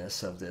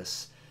massiveness of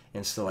this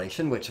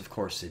installation, which of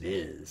course it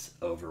is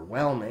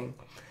overwhelming,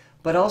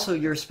 but also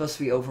you're supposed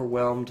to be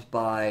overwhelmed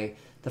by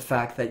the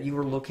fact that you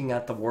were looking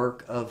at the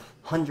work of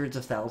hundreds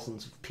of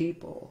thousands of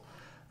people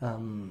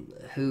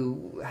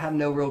who have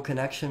no real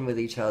connection with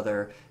each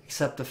other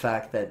except the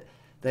fact that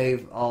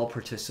they've all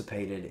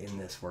participated in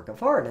this work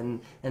of art.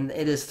 And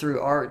it is through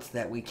art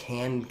that we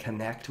can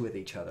connect with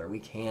each other. We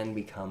can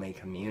become a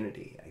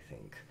community, I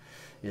think,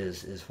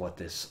 is what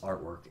this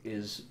artwork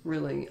is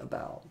really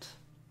about.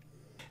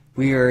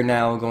 We are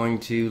now going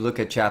to look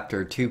at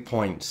chapter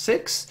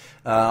 2.6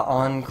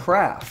 on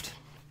craft.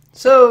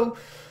 So,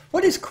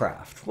 what is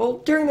craft? Well,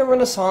 during the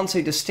Renaissance,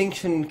 a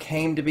distinction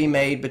came to be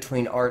made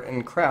between art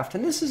and craft,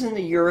 and this is in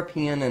the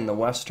European and the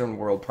Western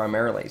world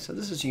primarily, so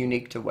this is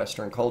unique to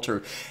Western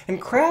culture. And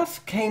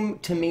craft came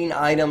to mean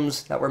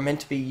items that were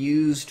meant to be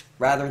used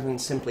rather than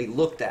simply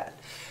looked at.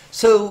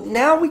 So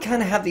now we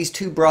kind of have these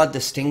two broad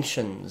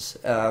distinctions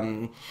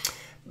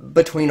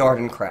between art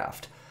and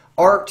craft.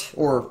 Art,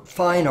 or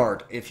fine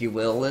art, if you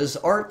will, is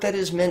art that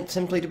is meant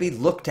simply to be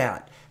looked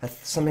at,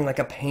 something like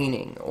a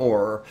painting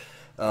or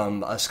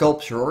a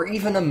sculpture or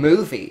even a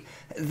movie.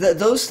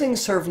 Those things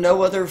serve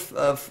no other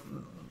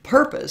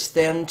purpose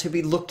than to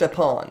be looked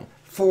upon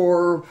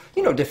for,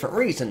 different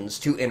reasons,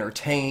 to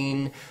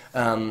entertain,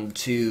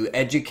 to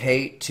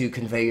educate, to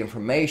convey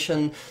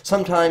information.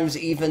 Sometimes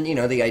even,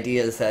 the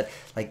idea is that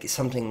like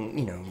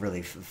something,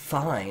 really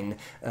fine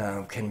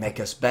can make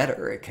us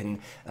better. It can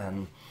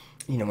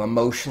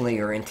emotionally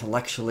or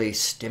intellectually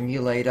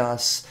stimulate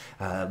us,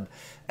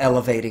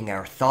 elevating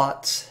our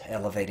thoughts,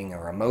 elevating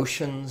our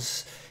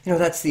emotions.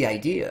 That's the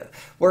idea.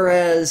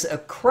 Whereas a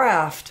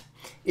craft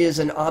is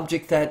an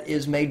object that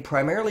is made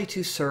primarily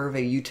to serve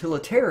a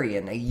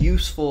utilitarian, a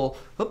useful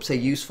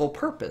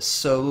purpose.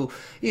 So,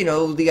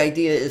 the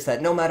idea is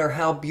that no matter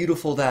how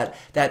beautiful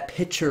that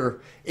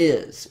picture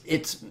is,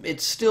 it's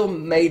still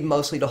made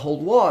mostly to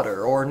hold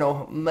water, or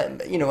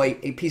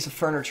a piece of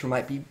furniture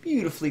might be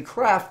beautifully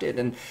crafted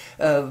and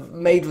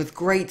made with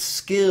great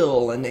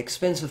skill and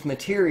expensive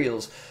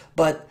materials,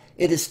 but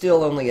it is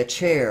still only a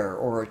chair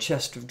or a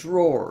chest of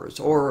drawers,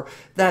 or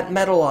that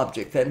metal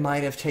object that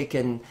might have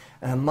taken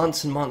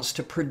months and months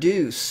to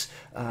produce,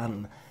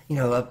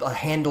 a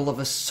handle of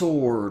a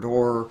sword,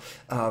 or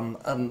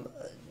an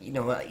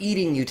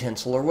eating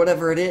utensil, or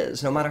whatever it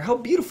is. No matter how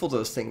beautiful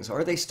those things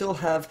are, they still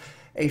have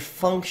a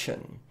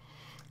function.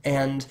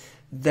 And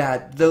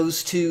that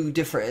those two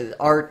different,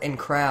 art and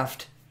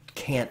craft,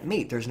 can't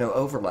meet. There's no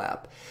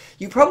overlap.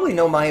 You probably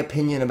know my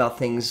opinion about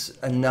things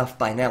enough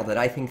by now that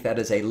I think that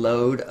is a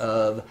load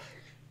of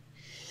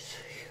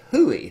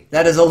hooey.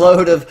 That is a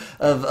load of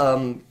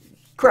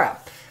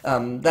crap.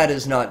 That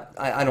is not,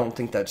 I don't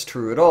think that's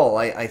true at all.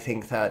 I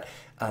think that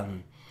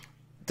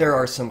there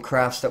are some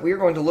crafts that we are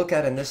going to look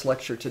at in this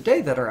lecture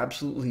today that are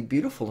absolutely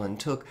beautiful and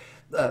took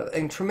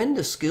a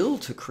tremendous skill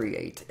to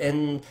create.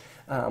 And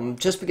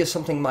just because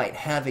something might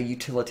have a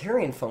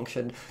utilitarian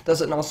function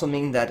doesn't also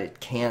mean that it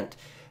can't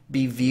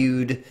be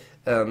viewed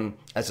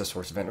as a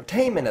source of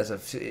entertainment,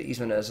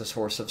 even as a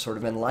source of sort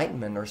of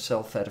enlightenment or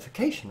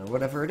self-edification or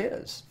whatever it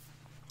is.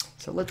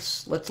 So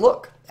let's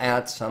look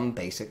at some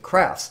basic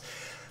crafts.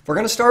 We're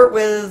going to start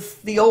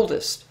with the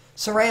oldest,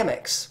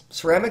 ceramics.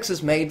 Ceramics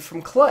is made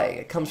from clay.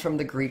 It comes from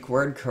the Greek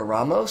word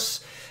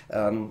keramos,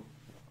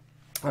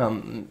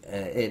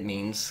 It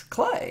means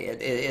clay.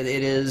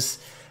 It is,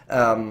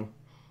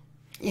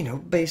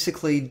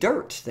 basically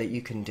dirt that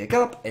you can dig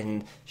up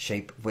and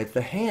shape with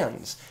the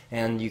hands.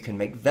 And you can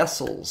make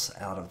vessels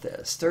out of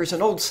this. There's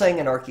an old saying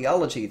in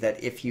archaeology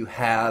that if you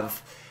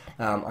have,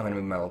 I'm going to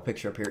move my little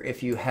picture up here,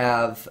 if you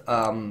have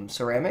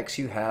ceramics,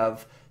 you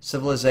have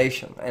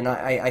civilization. And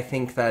I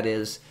think that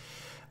is,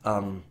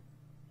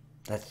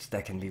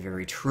 that can be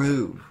very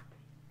true.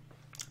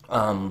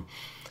 When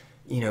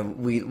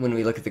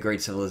we look at the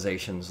great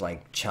civilizations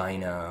like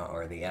China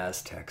or the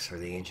Aztecs or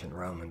the ancient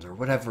Romans or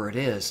whatever it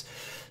is,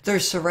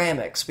 there's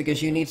ceramics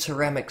because you need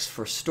ceramics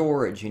for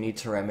storage, you need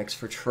ceramics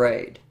for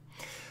trade.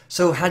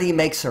 So how do you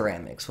make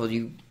ceramics? Well,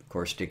 you, of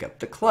course, dig up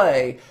the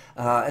clay,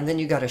 and then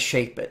you got to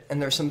shape it. And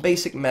there's some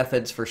basic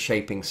methods for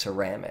shaping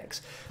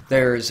ceramics.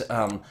 There's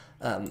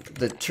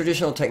the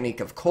traditional technique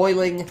of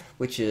coiling,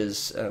 which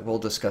is, we'll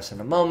discuss in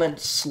a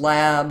moment,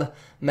 slab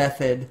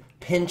method,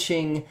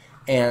 pinching,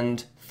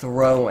 and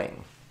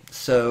throwing.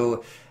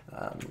 So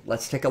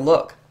let's take a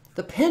look.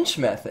 The pinch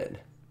method,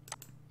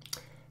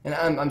 and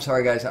I'm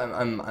sorry guys,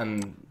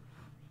 I'm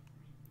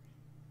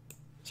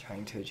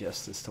trying to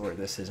adjust this to where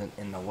this isn't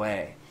in the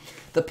way.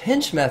 The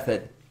pinch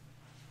method,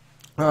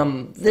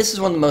 this is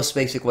one of the most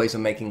basic ways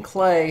of making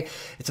clay.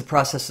 It's a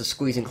process of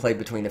squeezing clay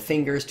between the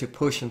fingers to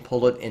push and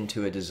pull it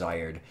into a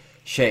desired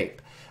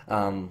shape.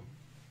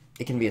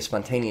 It can be a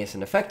spontaneous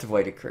and effective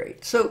way to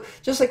create. So,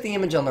 just like the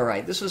image on the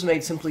right, this was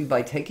made simply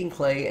by taking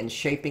clay and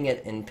shaping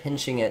it and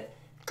pinching it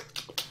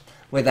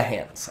with the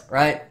hands,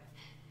 right?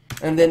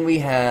 And then we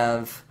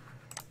have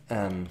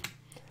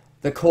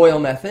the coil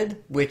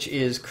method, which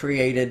is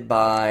created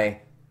by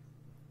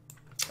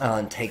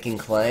taking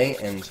clay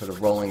and sort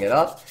of rolling it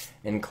up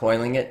and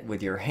coiling it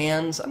with your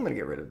hands. I'm going to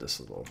get rid of this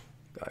little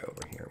guy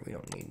over here. We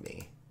don't need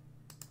me.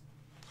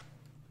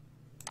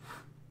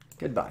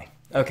 Goodbye.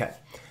 Okay.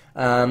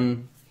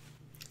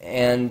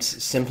 And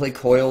simply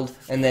coiled,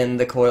 and then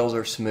the coils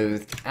are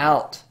smoothed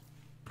out.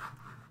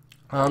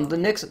 The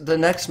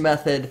next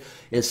method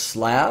is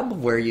slab,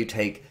 where you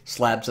take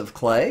slabs of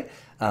clay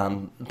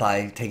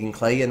by taking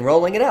clay and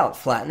rolling it out,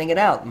 flattening it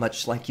out,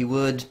 much like you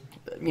would,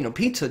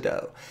 pizza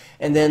dough.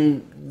 And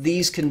then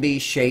these can be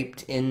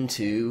shaped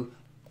into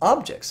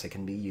objects. They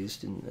can be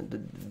used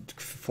to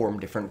form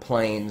different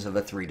planes of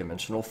a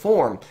three-dimensional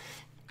form,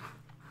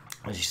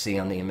 as you see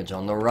on the image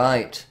on the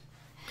right.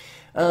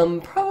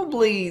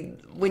 Probably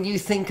when you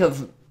think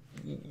of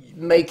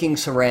making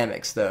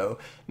ceramics, though,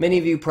 many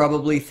of you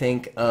probably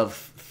think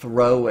of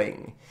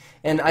throwing.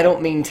 And I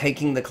don't mean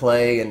taking the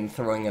clay and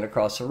throwing it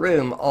across a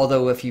room,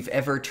 although if you've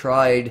ever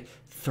tried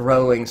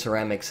throwing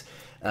ceramics,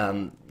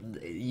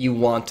 you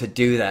want to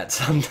do that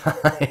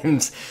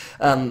sometimes.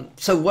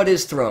 So what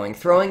is throwing?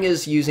 Throwing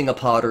is using a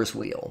potter's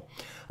wheel.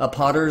 A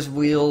potter's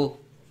wheel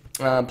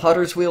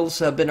Potter's wheels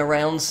have been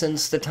around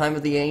since the time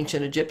of the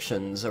ancient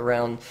Egyptians,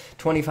 around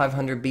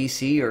 2500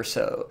 BC or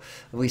so.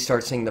 We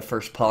start seeing the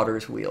first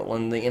potter's wheel,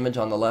 and the image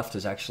on the left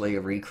is actually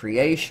a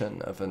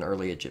recreation of an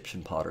early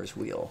Egyptian potter's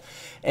wheel.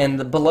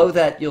 And below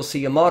that, you'll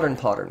see a modern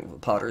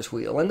potter's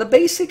wheel. And the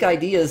basic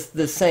idea is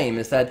the same,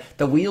 is that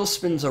the wheel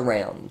spins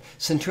around,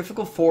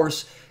 centrifugal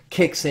force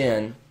kicks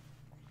in,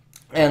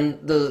 and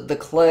the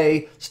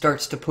clay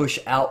starts to push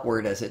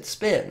outward as it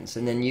spins.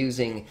 And then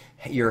using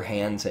your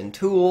hands and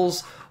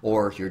tools,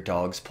 or your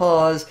dog's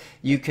paws,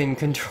 you can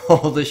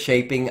control the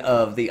shaping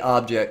of the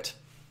object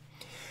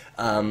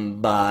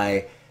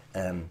by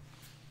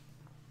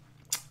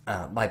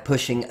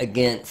pushing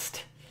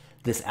against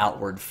this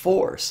outward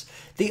force.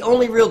 The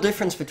only real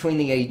difference between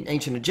the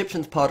ancient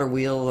Egyptian potter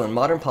wheel and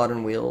modern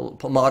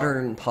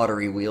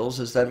pottery wheels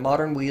is that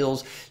modern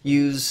wheels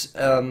use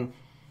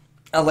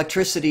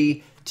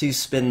electricity to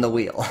spin the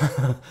wheel.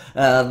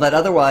 But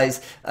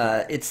otherwise,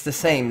 it's the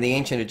same. The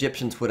ancient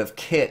Egyptians would have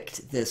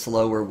kicked this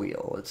lower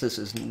wheel. This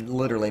is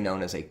literally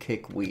known as a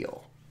kick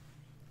wheel.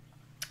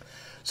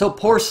 So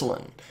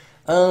porcelain.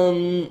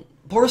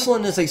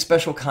 Porcelain is a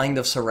special kind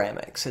of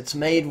ceramics. It's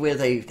made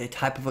with a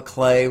type of a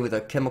clay with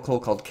a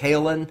chemical called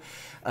kaolin.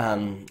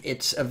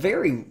 It's a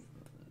very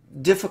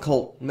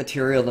difficult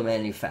material to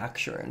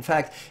manufacture. In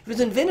fact, it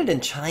was invented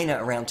in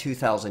China around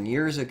 2,000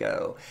 years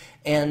ago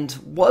and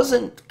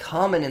wasn't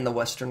common in the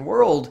Western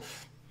world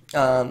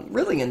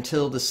really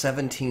until the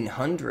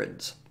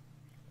 1700s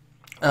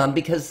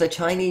because the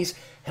Chinese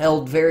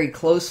held very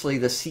closely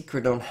the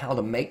secret on how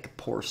to make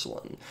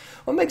porcelain.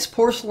 What makes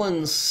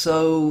porcelain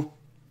so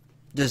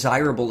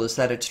desirable is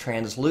that it's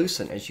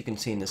translucent, as you can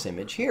see in this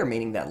image here,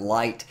 meaning that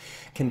light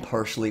can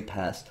partially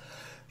pass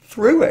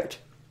through it.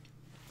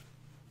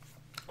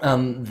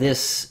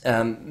 This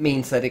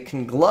means that it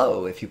can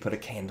glow if you put a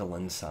candle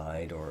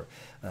inside or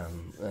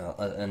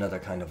another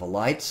kind of a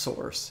light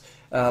source.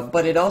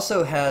 But it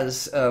also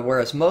has,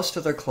 whereas most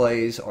other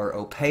clays are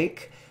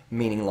opaque,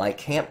 meaning light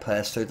can't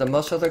pass through them,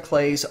 most other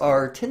clays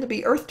tend to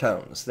be earth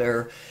tones.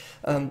 They're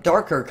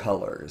darker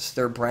colors.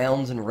 They're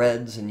browns and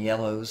reds and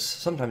yellows,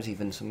 sometimes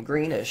even some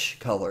greenish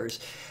colors.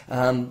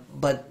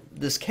 But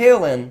this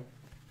kaolin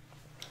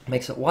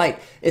makes it white.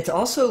 It's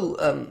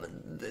also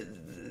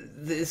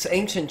this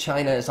ancient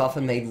china is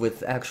often made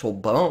with actual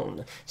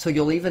bone. So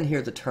you'll even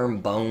hear the term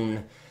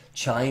bone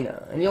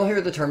china. And you'll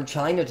hear the term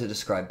china to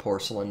describe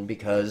porcelain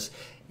because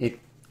it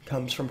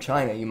comes from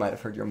China. You might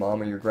have heard your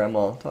mom or your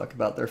grandma talk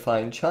about their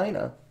fine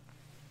china.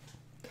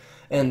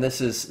 And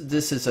this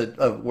is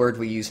a word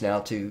we use now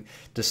to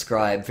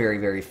describe very,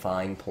 very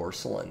fine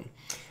porcelain.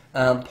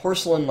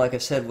 Porcelain, like I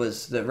said,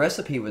 the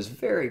recipe was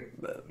very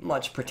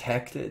much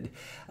protected,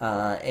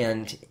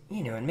 and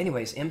in many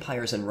ways,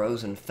 empires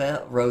rose and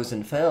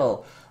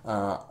fell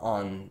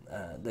on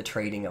the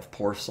trading of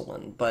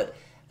porcelain. But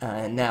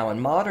now, in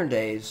modern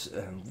days,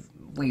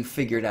 we've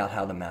figured out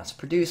how to mass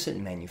produce it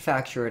and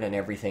manufacture it, and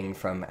everything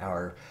from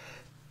our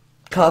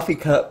coffee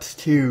cups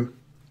to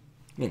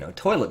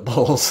toilet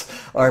bowls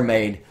are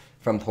made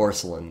from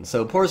porcelain.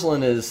 So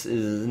porcelain is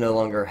no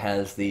longer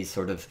has the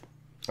sort of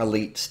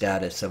elite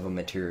status of a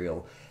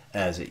material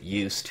as it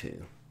used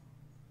to.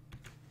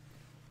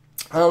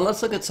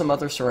 Let's look at some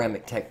other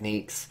ceramic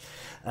techniques.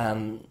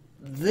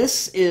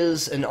 This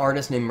is an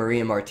artist named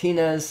Maria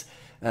Martinez.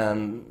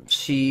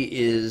 She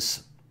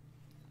is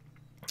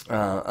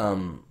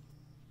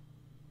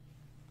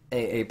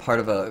a part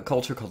of a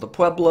culture called the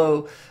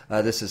Pueblo.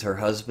 This is her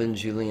husband,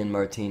 Julian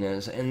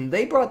Martinez, and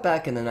they brought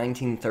back in the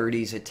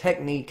 1930s a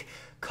technique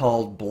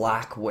called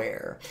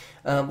blackware,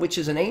 which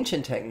is an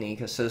ancient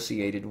technique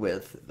associated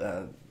with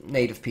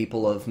native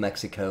people of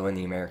Mexico and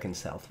the American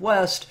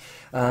Southwest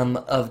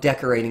of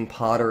decorating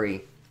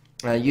pottery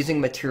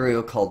using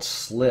material called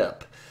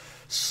slip.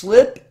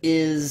 Slip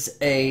is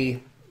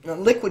a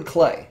liquid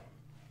clay.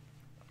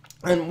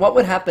 And what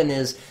would happen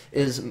is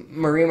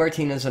Maria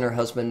Martinez and her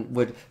husband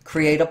would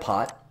create a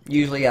pot,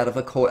 usually out of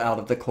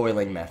the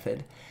coiling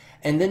method,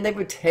 and then they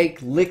would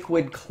take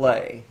liquid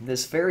clay,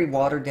 this very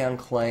watered down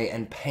clay,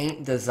 and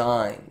paint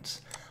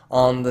designs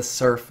on the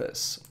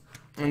surface.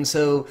 And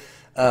so,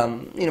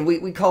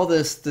 we call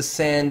this the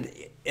San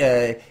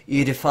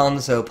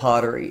Ildefonso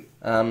pottery,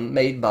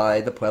 made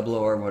by the Pueblo,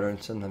 or what are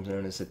sometimes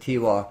known as the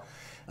Tiwa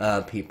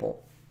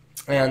people.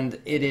 And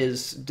it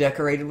is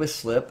decorated with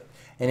slip,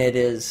 and it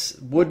is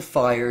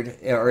wood-fired,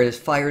 or it is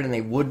fired in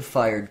a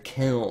wood-fired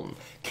kiln.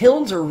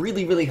 Kilns are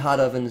really, really hot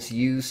ovens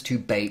used to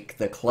bake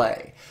the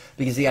clay,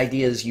 because the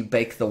idea is you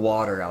bake the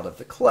water out of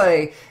the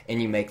clay,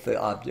 and you make the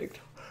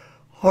object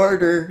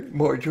harder,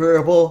 more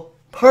durable,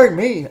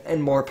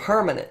 and more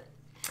permanent.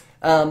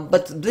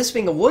 But this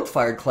being a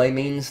wood-fired clay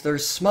means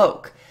there's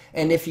smoke,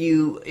 and if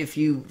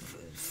you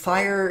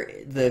fire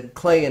the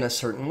clay in a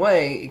certain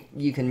way,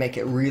 you can make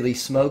it really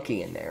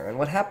smoky in there. And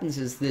what happens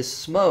is this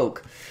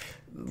smoke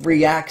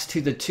reacts to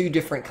the two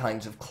different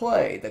kinds of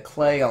clay, the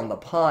clay on the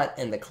pot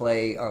and the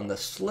clay on the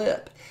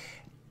slip.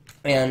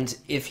 And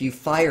if you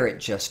fire it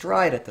just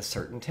right at the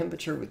certain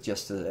temperature with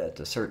just at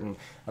a certain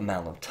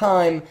amount of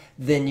time,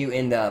 then you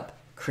end up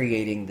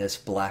creating this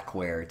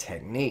blackware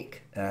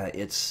technique.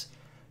 It's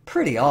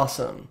pretty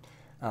awesome.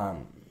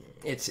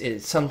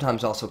 It's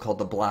sometimes also called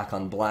the black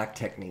on black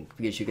technique,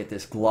 because you get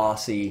this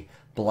glossy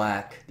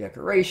black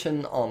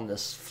decoration on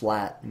this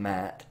flat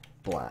matte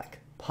black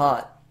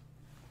pot.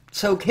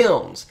 So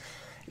kilns.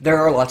 There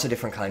are lots of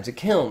different kinds of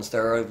kilns.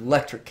 There are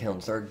electric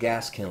kilns, there are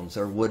gas kilns,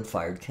 there are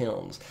wood-fired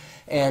kilns.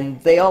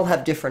 And they all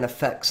have different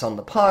effects on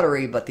the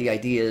pottery, but the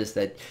idea is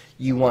that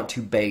you want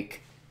to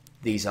bake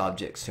these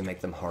objects to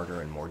make them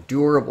harder and more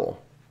durable.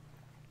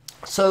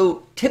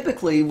 So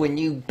typically when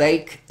you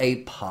bake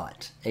a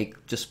pot,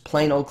 just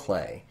plain old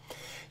clay,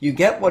 you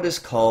get what is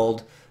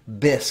called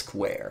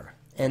bisqueware.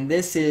 And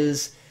this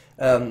is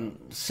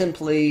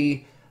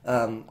simply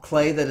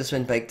clay that has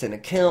been baked in a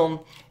kiln.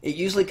 It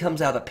usually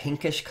comes out a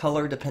pinkish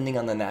color depending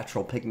on the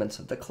natural pigments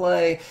of the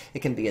clay.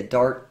 It can be a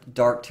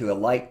dark to a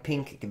light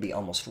pink, it can be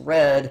almost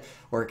red,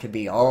 or it could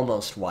be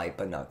almost white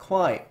but not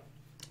quite.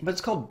 But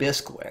it's called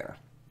bisqueware.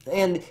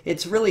 And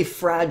it's really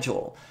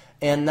fragile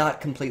and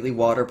not completely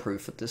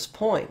waterproof at this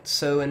point.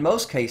 So in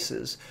most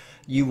cases,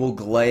 you will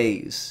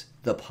glaze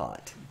the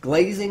pot.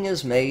 Glazing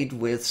is made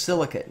with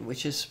silicate,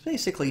 which is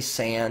basically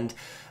sand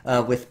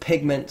with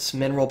pigments,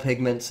 mineral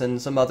pigments,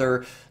 and some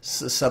other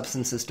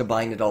substances to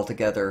bind it all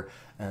together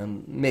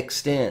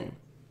mixed in.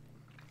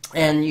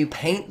 And you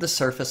paint the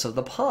surface of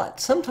the pot.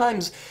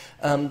 Sometimes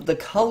the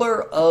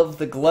color of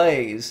the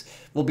glaze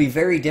will be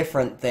very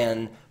different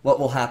than what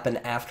will happen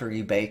after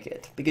you bake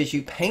it, because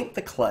you paint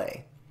the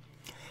clay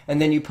and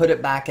then you put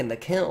it back in the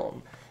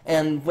kiln.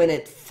 And when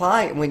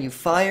you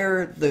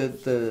fire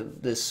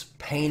this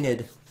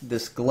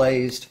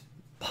glazed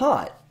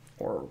pot,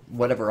 or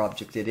whatever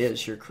object it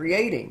is you're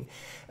creating,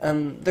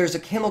 there's a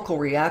chemical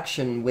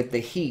reaction with the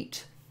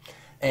heat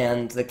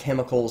and the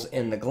chemicals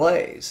in the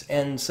glaze.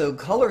 And so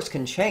colors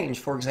can change.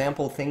 For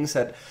example, things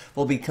that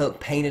will be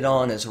painted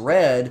on as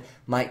red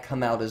might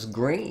come out as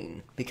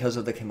green because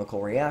of the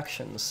chemical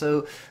reaction.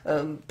 So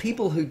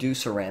people who do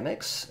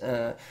ceramics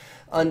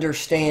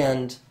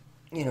understand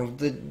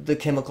the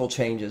chemical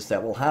changes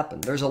that will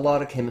happen. There's a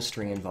lot of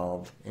chemistry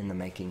involved in the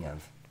making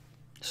of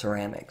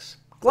ceramics.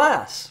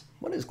 Glass.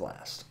 What is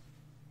glass?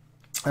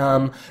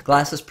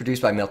 Glass is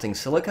produced by melting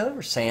silica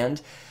or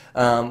sand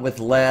with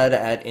lead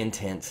at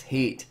intense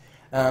heat.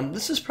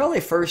 This is probably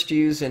first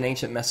used in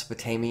ancient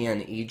Mesopotamia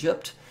and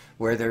Egypt,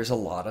 where there's a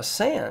lot of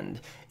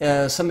sand.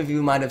 Some of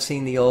you might have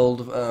seen the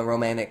old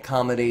romantic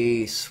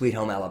comedy Sweet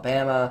Home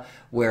Alabama,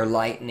 where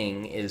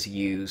lightning is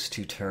used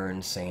to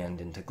turn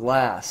sand into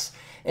glass.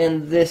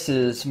 And this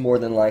is more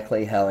than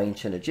likely how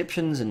ancient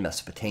Egyptians and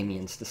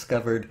Mesopotamians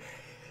discovered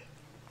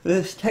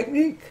this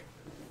technique.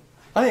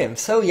 I am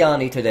so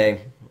yawny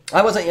today.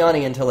 I wasn't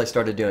yawning until I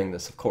started doing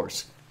this, of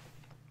course.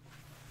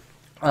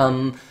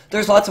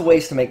 There's lots of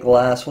ways to make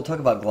glass. We'll talk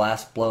about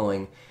glass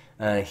blowing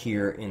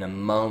here in a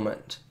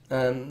moment.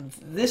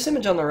 This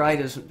image on the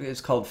right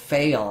is called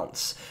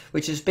faience,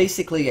 which is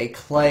basically a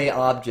clay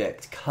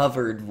object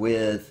covered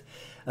with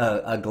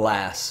a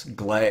glass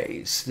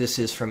glaze. This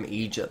is from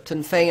Egypt,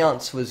 and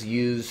faience was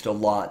used a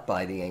lot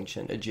by the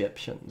ancient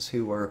Egyptians,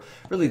 who were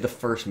really the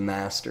first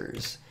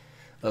masters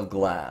of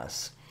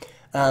glass.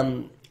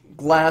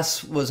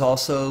 Glass was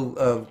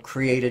also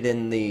created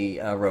in the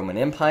Roman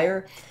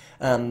Empire.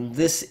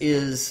 This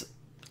is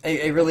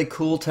a really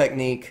cool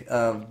technique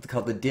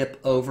called the dip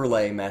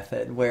overlay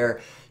method,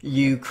 where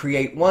you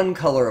create one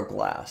color of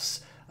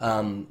glass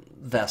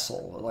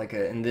vessel,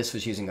 and this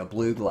was using a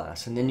blue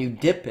glass, and then you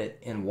dip it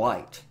in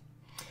white,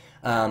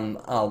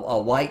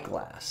 a white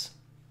glass.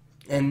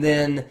 And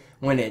then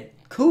when it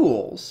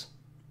cools,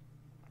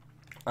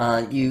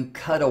 you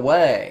cut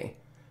away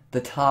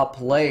the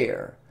top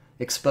layer,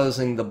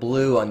 exposing the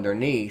blue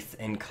underneath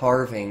and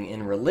carving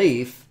in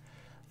relief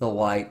the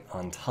white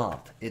on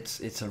top.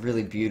 It's a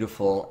really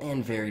beautiful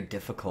and very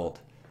difficult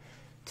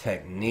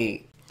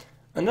technique.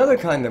 Another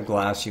kind of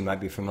glass you might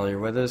be familiar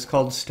with is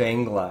called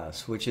stained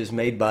glass, which is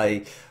made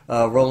by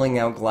rolling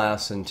out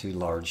glass into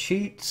large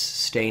sheets,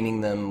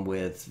 staining them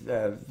with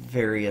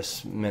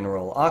various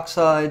mineral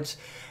oxides,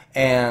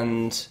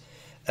 and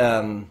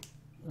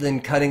then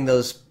cutting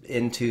those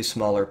into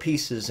smaller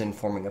pieces and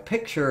forming a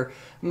picture,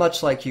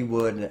 much like you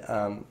would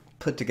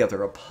put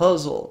together a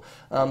puzzle.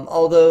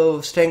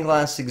 Although stained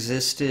glass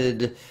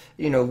existed,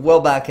 well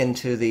back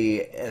into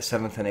the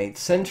 7th and 8th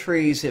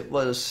centuries, it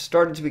was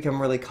started to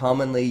become really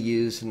commonly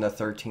used in the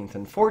 13th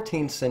and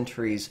 14th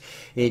centuries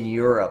in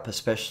Europe,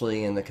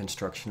 especially in the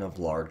construction of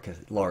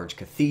large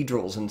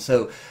cathedrals. And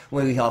so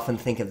we often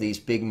think of these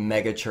big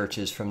mega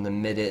churches from the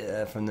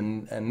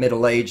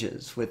Middle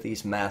Ages with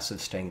these massive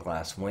stained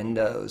glass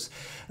windows.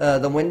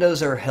 The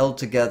windows are held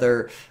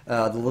together,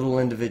 the little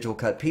individual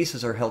cut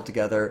pieces are held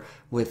together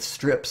with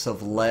strips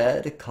of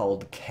lead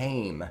called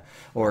came,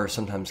 or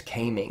sometimes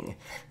caming.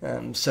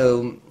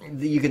 So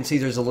you can see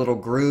there's a little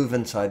groove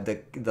inside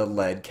the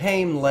lead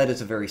came. Lead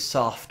is a very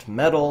soft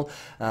metal.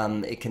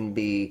 It can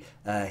be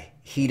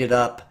heated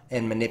up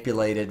and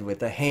manipulated with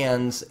the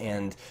hands,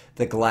 and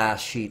the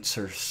glass sheets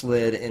are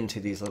slid into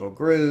these little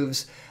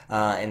grooves,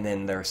 and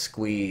then they're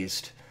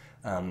squeezed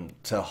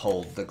to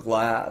hold the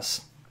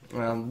glass.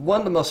 One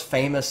of the most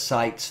famous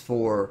sites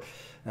for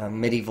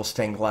medieval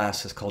stained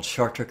glass is called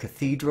Chartres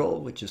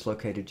Cathedral, which is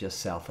located just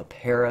south of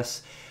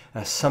Paris.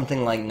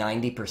 Something like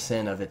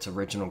 90% of its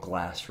original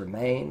glass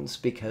remains,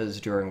 because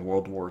during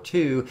World War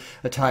II,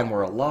 a time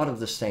where a lot of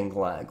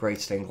the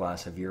great stained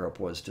glass of Europe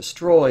was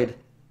destroyed,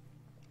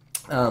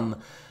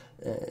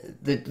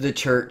 the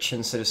church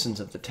and citizens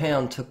of the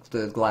town took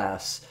the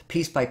glass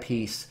piece by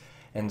piece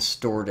and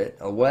stored it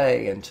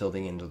away until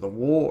the end of the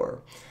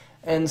war.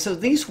 And so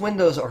these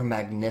windows are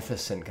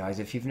magnificent, guys.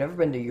 If you've never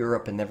been to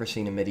Europe and never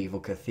seen a medieval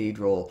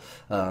cathedral,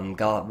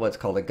 what's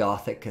called a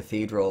Gothic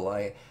cathedral,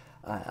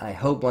 I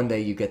hope one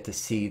day you get to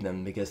see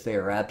them, because they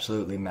are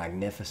absolutely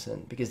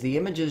magnificent. Because the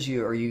images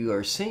you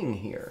are seeing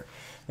here,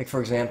 like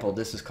for example,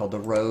 this is called the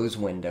rose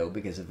window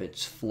because of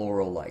its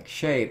floral-like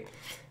shape,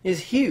 is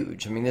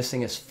huge. I mean, this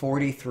thing is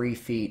 43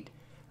 feet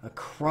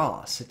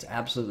across. It's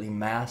absolutely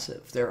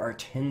massive. There are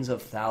tens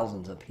of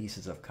thousands of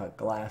pieces of cut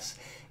glass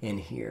in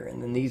here,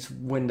 and then these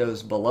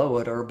windows below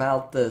it are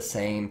about the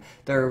same.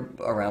 They're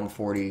around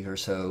 40 or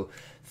so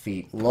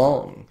feet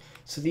long.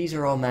 So these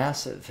are all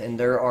massive, and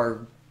there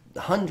are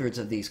hundreds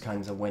of these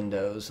kinds of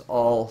windows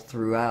all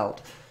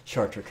throughout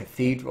Chartres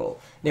Cathedral.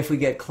 And if we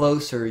get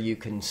closer, you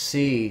can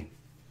see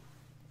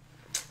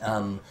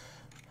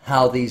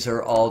how these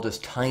are all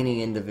just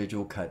tiny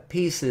individual cut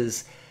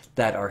pieces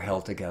that are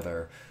held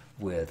together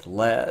with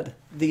lead.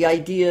 The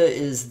idea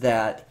is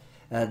that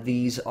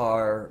these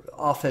are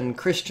often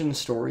Christian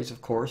stories,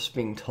 of course,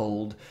 being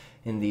told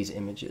in these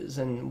images.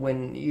 And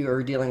when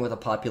you're dealing with a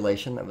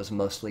population that was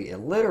mostly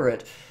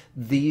illiterate,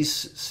 these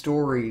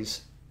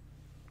stories,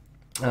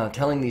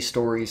 telling these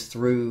stories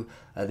through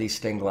these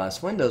stained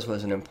glass windows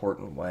was an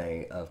important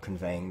way of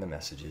conveying the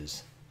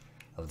messages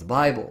of the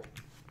Bible.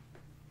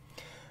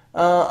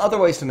 Other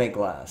ways to make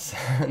glass.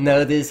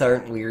 No, these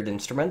aren't weird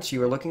instruments.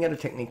 You are looking at a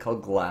technique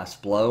called glass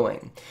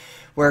blowing,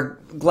 where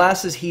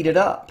glass is heated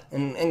up.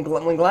 And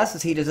when glass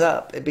is heated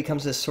up, it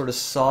becomes this sort of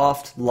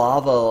soft,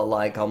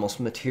 lava-like almost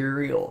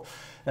material.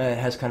 It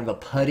has kind of a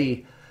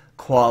putty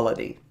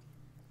quality.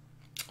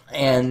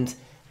 And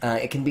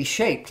it can be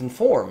shaped and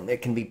formed.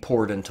 It can be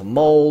poured into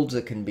molds.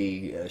 It can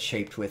be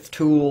shaped with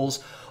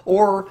tools.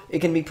 Or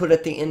it can be put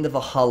at the end of a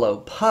hollow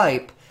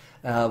pipe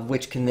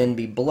which can then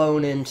be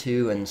blown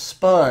into and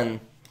spun,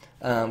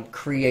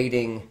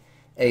 creating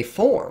a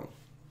form.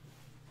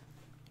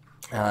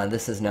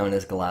 This is known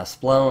as glass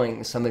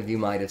blowing. Some of you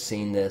might have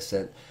seen this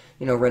at,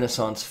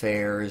 Renaissance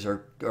fairs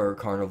or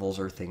carnivals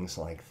or things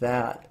like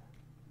that.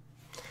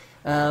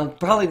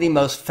 Probably the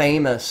most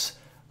famous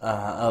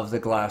of the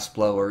glass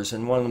blowers,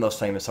 and one of the most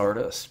famous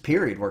artists,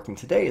 period, working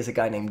today, is a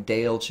guy named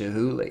Dale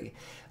Chihuly.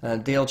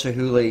 Dale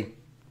Chihuly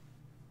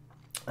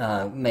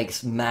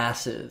makes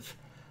massive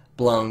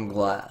blown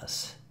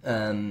glass.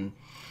 In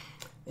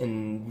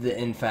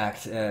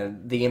fact,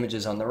 the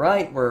images on the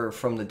right were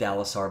from the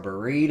Dallas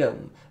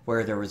Arboretum,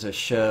 where there was a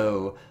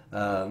show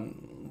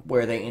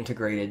where they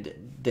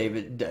integrated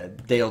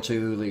Dale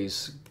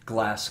Chihuly's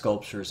glass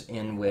sculptures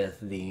in with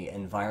the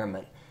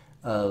environment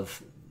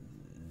of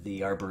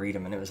the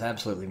Arboretum, and it was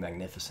absolutely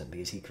magnificent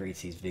because he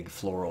creates these big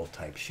floral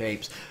type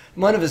shapes.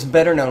 One of his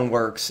better known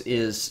works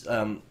is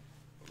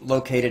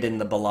located in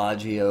the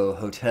Bellagio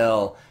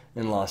Hotel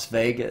in Las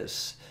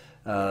Vegas,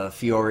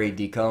 Fiori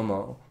di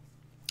Como.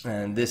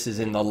 And this is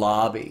in the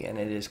lobby, and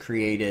it is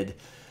created,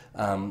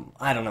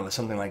 I don't know,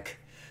 something like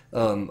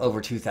over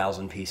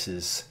 2,000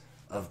 pieces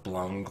of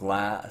blown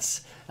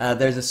glass.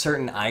 There's a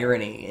certain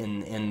irony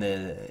in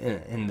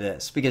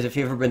this, because if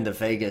you've ever been to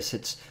Vegas,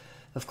 it's,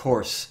 of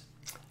course,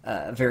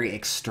 a very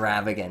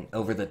extravagant,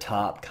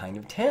 over-the-top kind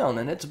of town,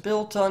 and it's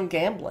built on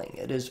gambling.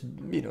 It is,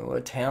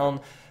 a town,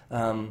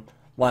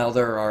 while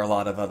there are a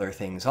lot of other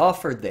things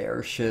offered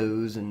there,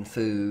 shows and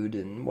food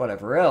and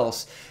whatever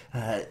else,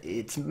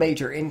 its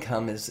major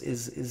income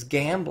is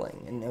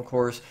gambling. And of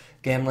course,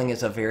 gambling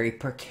is a very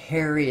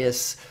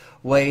precarious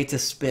way to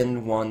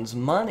spend one's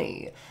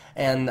money.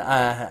 And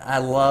I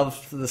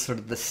love the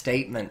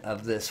statement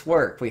of this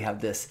work. We have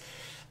this,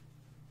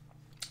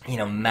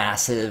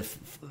 massive,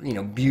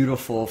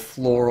 beautiful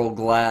floral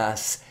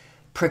glass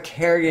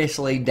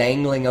precariously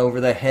dangling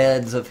over the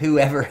heads of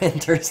whoever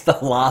enters the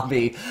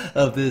lobby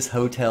of this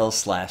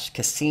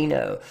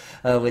hotel/casino,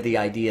 with the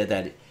idea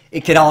that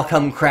it could all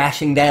come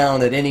crashing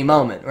down at any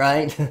moment,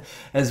 right?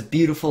 As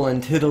beautiful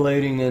and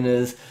titillating and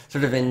as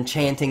sort of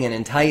enchanting and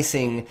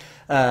enticing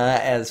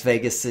as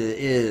Vegas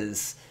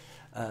is,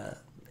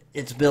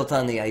 it's built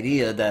on the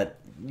idea that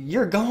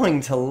you're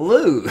going to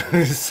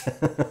lose.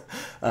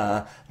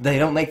 They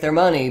don't make their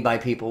money by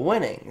people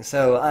winning.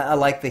 So I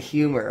like the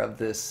humor of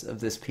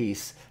this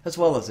piece, as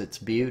well as its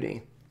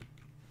beauty.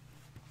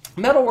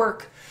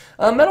 Metalwork.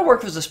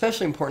 Metalwork was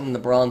especially important in the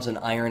Bronze and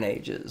Iron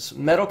Ages.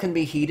 Metal can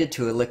be heated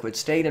to a liquid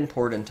state and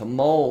poured into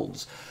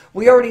molds.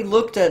 We already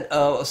looked at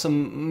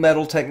some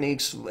metal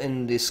techniques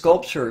in the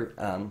sculpture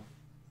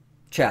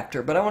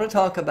chapter, but I want to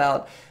talk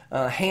about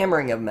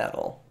hammering of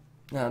metal.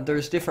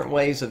 There's different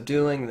ways of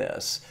doing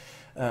this.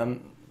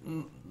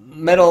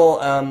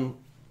 Metal,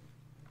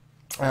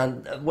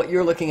 what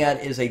you're looking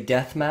at is a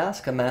death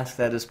mask, a mask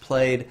that is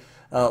laid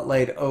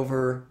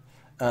over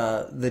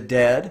the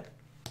dead.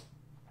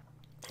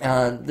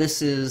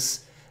 This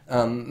is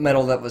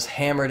metal that was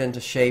hammered into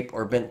shape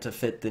or bent to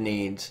fit the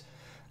needs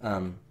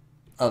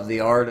of the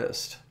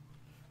artist.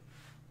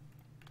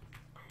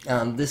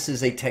 This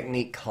is a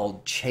technique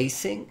called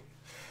chasing,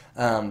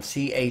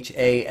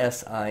 C-H-A-S-I-N-G,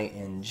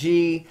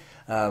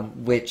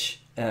 which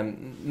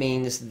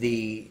means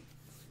the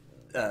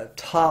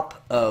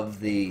top of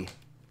the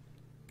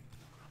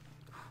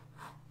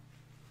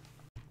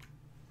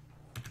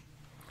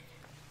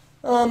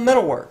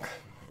metalwork.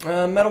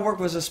 Metalwork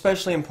was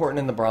especially important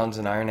in the Bronze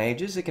and Iron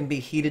Ages. It can be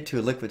heated to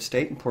a liquid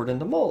state and poured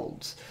into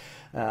molds.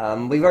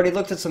 We've already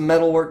looked at some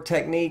metalwork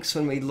techniques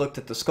when we looked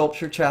at the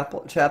sculpture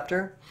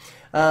chapter.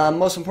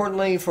 Most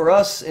importantly for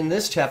us in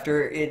this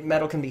chapter,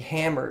 metal can be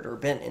hammered or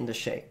bent into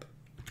shape.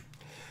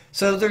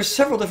 So there's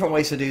several different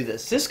ways to do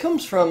this. This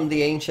comes from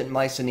the ancient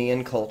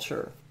Mycenaean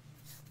culture,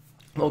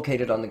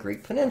 located on the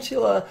Greek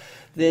peninsula.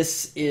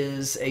 This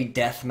is a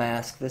death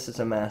mask. This is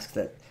a mask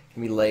that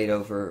can be was laid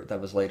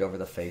over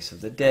the face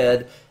of the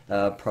dead,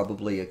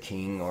 probably a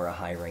king or a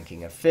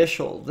high-ranking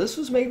official. This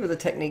was made with a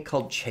technique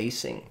called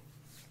chasing,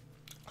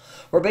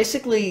 where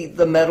basically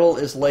the metal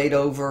is laid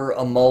over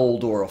a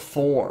mold or a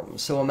form.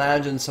 So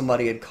imagine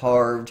somebody had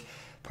carved,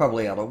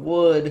 probably out of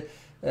wood,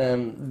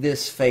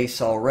 this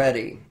face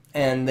already.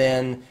 And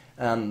then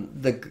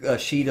a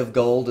sheet of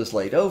gold is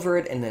laid over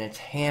it, and then it's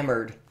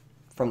hammered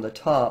from the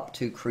top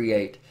to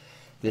create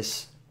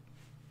this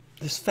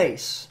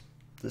face,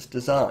 this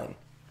design.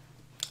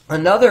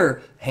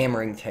 Another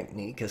hammering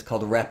technique is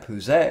called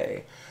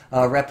repoussé.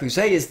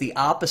 Repoussé is the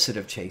opposite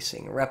of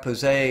chasing.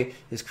 Repoussé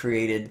is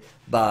created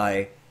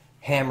by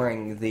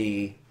hammering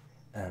the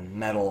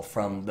metal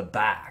from the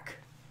back.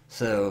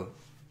 So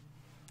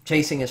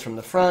chasing is from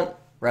the front,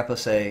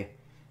 repoussé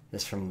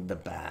is from the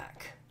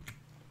back.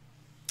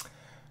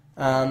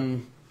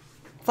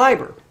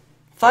 Fiber.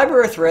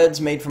 Fiber are threads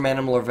made from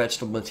animal or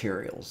vegetable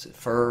materials.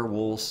 Fur,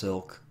 wool,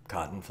 silk,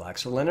 cotton,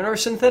 flax, or linen, or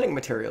synthetic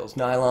materials,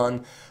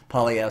 nylon,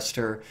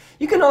 polyester.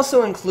 You can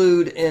also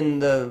include in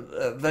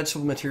the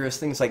vegetable materials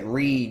things like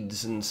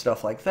reeds and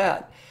stuff like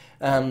that.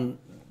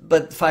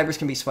 but fibers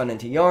can be spun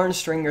into yarn,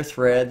 string, or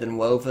thread, then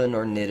woven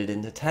or knitted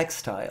into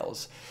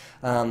textiles.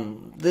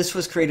 This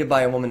was created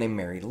by a woman named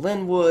Mary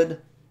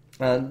Linwood.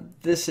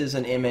 This is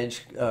an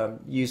image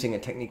using a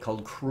technique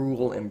called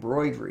crewel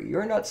embroidery.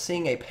 You're not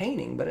seeing a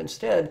painting, but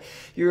instead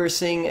you're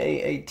seeing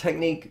a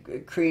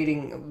technique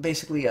creating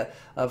basically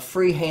a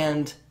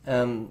freehand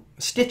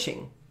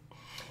stitching,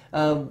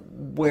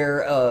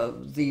 where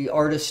the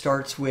artist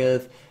starts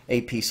with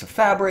a piece of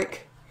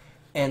fabric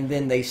and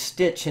then they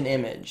stitch an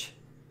image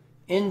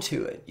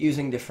into it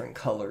using different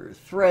colored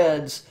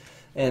threads,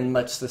 in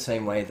much the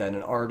same way that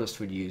an artist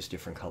would use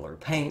different colored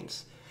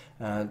paints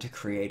to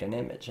create an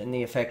image. And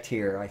the effect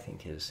here, I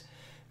think, is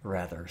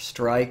rather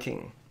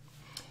striking.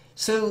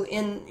 So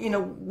in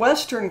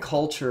Western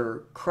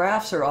culture,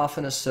 crafts are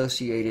often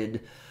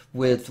associated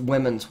with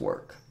women's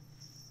work.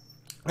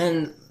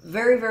 And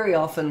very, very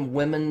often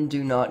women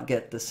do not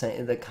get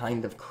the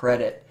kind of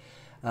credit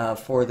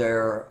for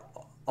their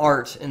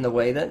art in the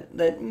way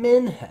that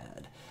men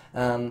had.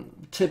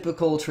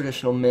 Typical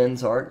traditional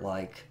men's art,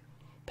 like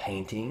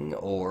painting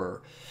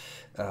or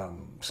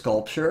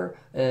sculpture,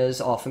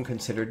 is often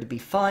considered to be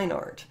fine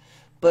art.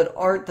 But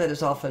art that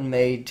is often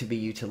made to be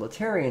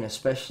utilitarian,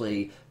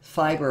 especially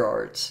fiber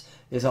arts,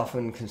 is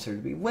often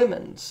considered to be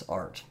women's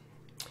art,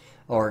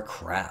 or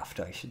craft,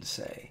 I should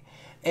say.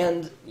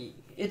 And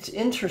it's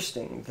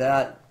interesting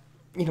that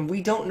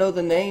we don't know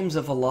the names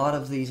of a lot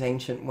of these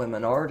ancient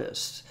women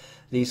artists,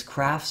 these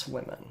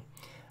craftswomen.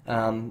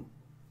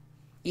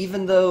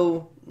 Even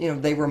though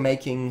they were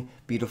making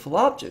beautiful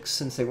objects,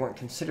 since they weren't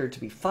considered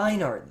to be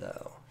fine art,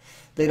 though,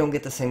 they don't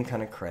get the same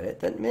kind of credit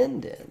that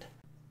men did.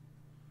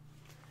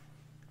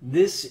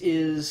 This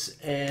is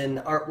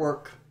an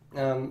artwork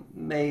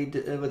made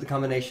with a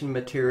combination of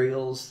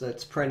materials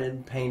that's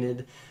printed,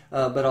 painted,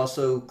 but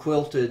also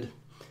quilted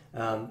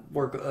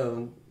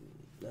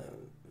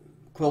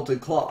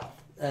quilted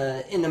cloth.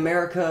 In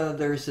America,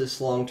 there's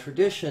this long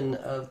tradition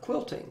of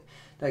quilting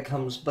that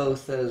comes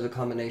both as a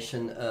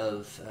combination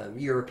of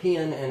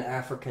European and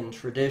African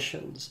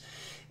traditions.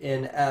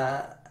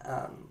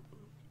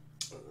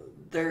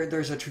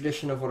 There's a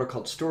tradition of what are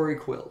called story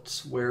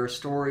quilts, where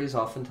stories,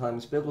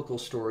 oftentimes biblical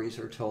stories,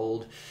 are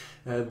told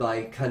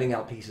by cutting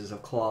out pieces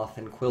of cloth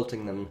and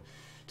quilting them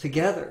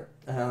together.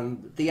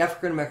 The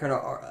African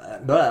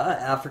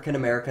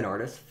American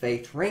artist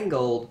Faith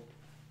Ringgold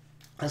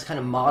has kind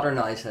of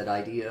modernized that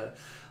idea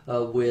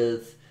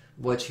with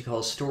what she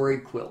calls story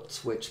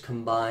quilts, which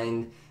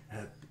combine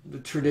the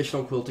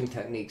traditional quilting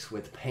techniques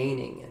with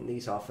painting, and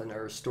these often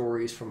are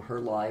stories from her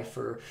life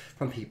or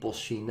from people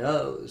she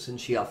knows,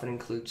 and she often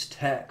includes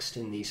text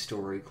in these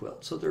story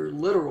quilts, so they're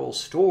literal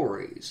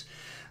stories.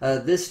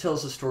 This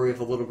tells the story of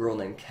a little girl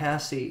named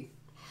Cassie,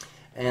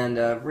 and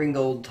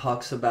Ringgold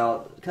talks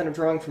about kind of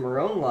drawing from her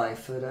own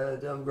life,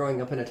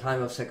 growing up in a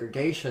time of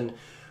segregation,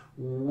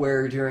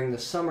 where during the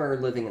summer,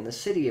 living in the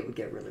city, it would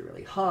get really,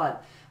 really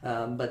hot,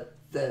 but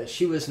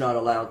she was not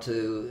allowed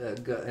to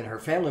go, and her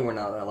family were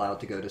not allowed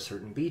to go to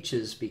certain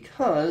beaches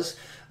because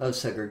of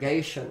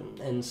segregation.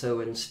 And so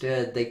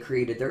instead, they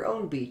created their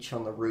own beach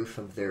on the roof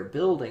of their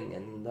building,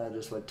 and that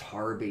is what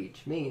tar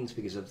beach means,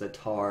 because of the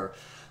tar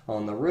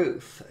on the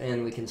roof.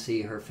 And we can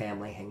see her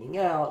family hanging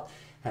out,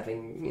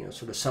 having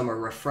sort of summer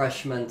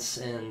refreshments,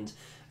 and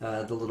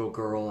the little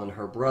girl and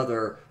her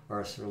brother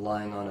are sort of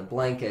lying on a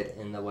blanket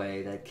in the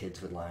way that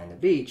kids would lie on the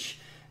beach.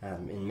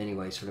 In many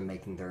ways sort of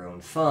making their own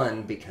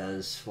fun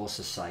because, well,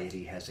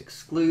 society has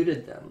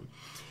excluded them.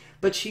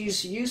 But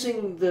she's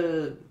using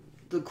the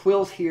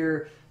quilt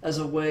here as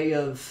a way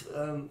of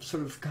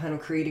sort of kind of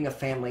creating a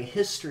family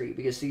history,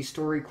 because these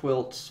story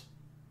quilts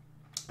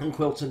and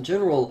quilts in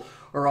general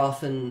are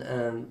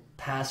often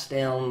passed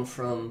down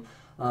from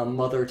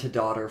mother to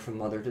daughter,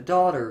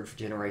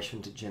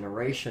 generation to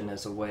generation,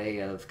 as a way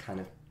of kind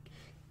of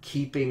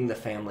keeping the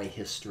family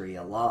history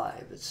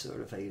alive. It's sort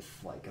of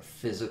like a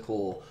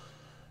physical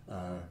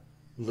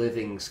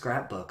living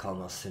scrapbook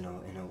almost in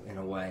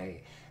a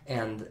way,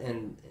 and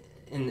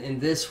in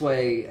this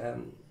way,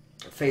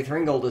 Faith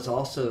Ringgold is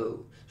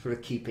also sort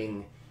of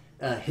keeping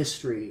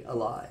history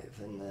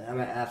alive, and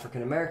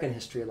African American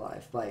history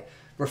alive, by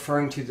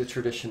referring to the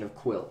tradition of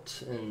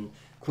quilt and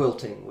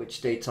quilting,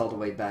 which dates all the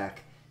way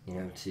back,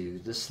 to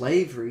the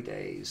slavery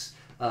days,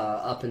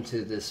 up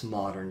into this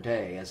modern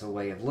day, as a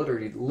way of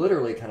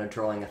literally kind of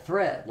drawing a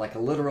thread, like a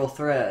literal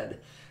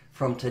thread,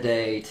 from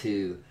today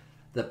to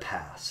the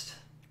past.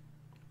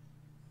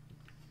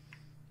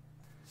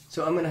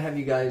 So I'm going to have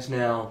you guys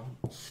now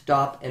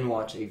stop and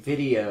watch a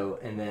video,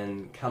 and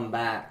then come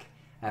back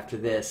after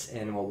this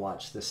and we'll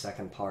watch the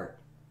second part,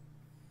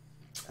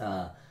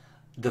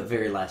 the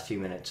very last few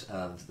minutes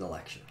of the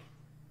lecture.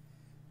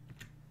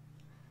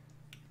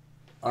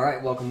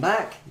 Alright, welcome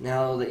back.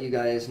 Now that you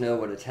guys know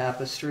what a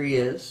tapestry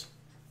is,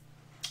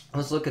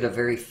 let's look at a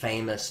very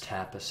famous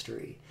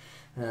tapestry.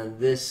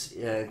 This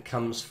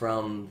comes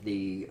from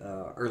the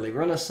early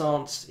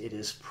Renaissance. It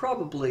is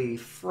probably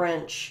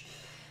French.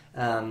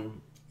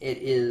 It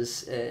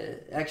is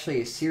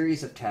actually a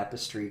series of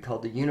tapestry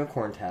called the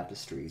Unicorn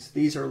Tapestries.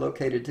 These are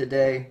located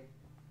today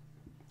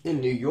in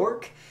New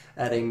York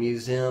at a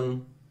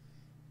museum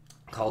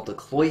called the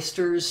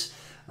Cloisters,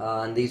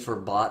 and these were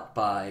bought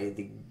by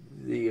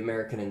the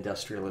American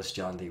industrialist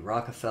John D.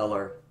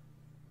 Rockefeller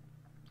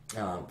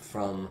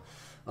from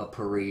a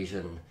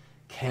Parisian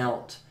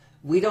count.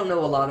 We don't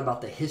know a lot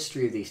about the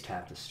history of these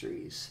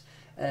tapestries,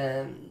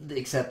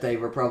 except they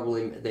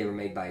were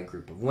made by a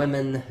group of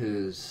women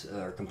who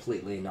are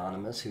completely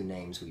anonymous, whose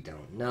names we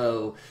don't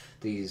know.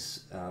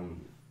 These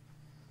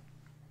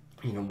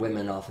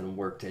women often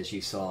worked, as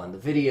you saw in the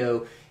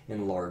video,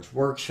 in large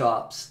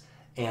workshops,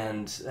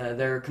 and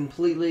they're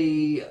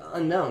completely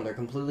unknown. They're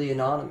completely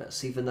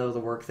anonymous, even though the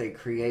work they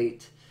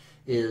create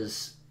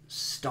is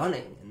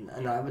stunning.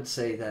 And I would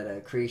say that a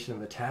creation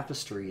of a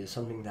tapestry is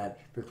something that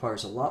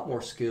requires a lot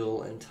more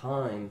skill and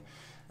time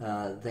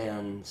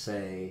than,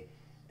 say,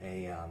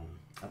 a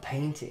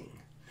painting.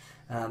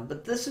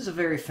 But this is a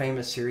very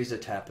famous series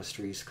of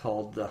tapestries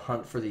called The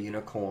Hunt for the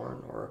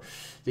Unicorn, or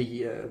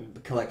the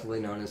collectively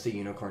known as the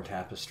Unicorn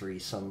Tapestry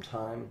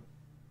sometime.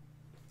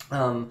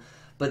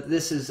 But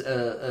this is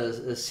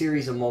a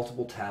series of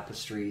multiple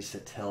tapestries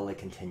that tell a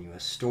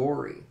continuous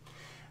story.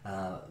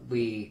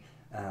 We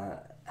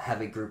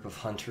have a group of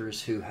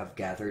hunters who have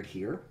gathered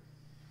here.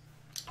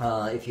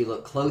 If you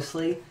look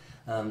closely,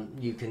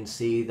 you can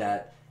see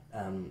that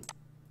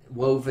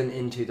woven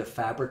into the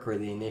fabric are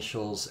the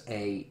initials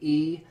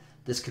AE.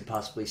 This could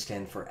possibly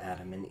stand for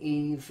Adam and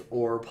Eve,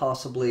 or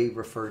possibly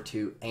refer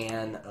to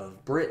Anne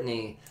of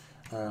Brittany,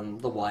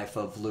 the wife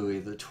of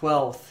Louis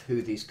XII,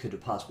 who these could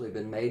have possibly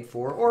been made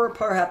for, or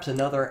perhaps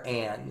another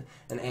Anne,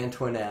 an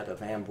Antoinette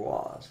of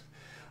Amboise.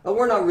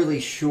 We're not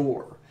really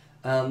sure.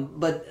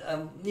 But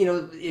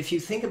if you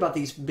think about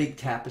these big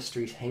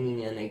tapestries hanging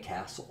in a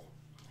castle,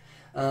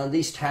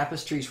 these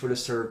tapestries would have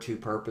served two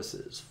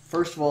purposes.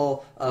 First of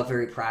all, a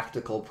very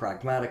practical,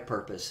 pragmatic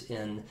purpose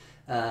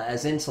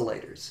as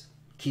insulators,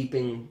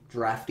 keeping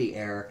drafty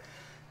air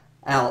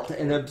out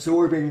and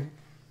absorbing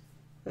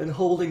and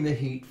holding the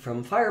heat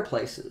from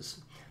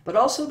fireplaces. But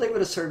also they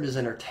would have served as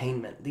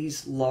entertainment.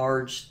 These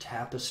large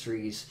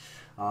tapestries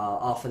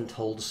often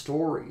told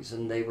stories,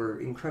 and they were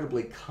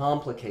incredibly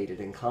complicated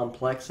and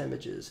complex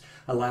images,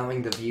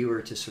 allowing the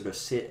viewer to sort of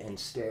sit and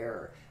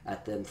stare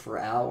at them for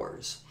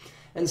hours.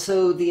 And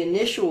so the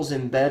initials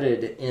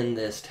embedded in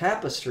this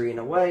tapestry, in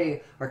a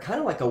way, are kind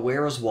of like a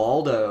Where's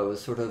Waldo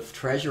sort of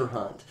treasure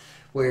hunt,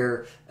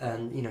 where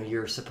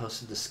you're supposed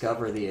to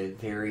discover the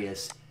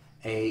various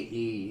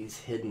AEs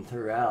hidden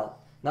throughout,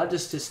 not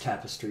just this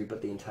tapestry,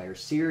 but the entire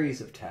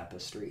series of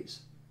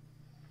tapestries.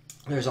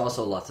 There's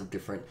also lots of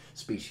different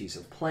species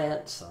of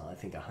plants. I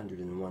think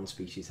 101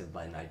 species have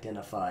been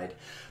identified,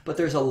 but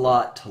there's a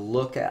lot to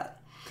look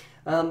at.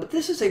 But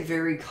this is a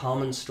very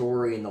common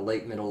story in the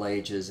late Middle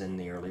Ages and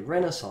the early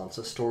Renaissance,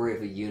 a story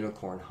of a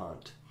unicorn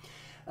hunt.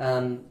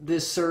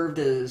 This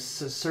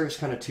serves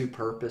kind of two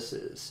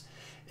purposes.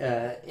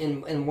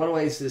 In one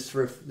way,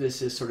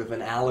 this is sort of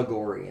an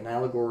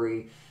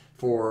allegory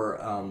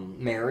for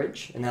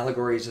marriage. An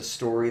allegory is a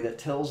story that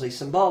tells a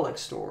symbolic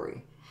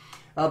story.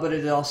 But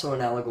it is also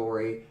an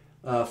allegory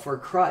for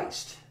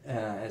Christ,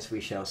 as we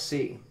shall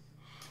see.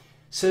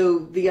 So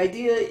the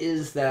idea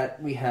is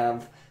that we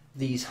have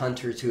these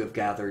hunters who have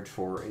gathered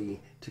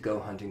to go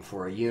hunting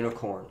for a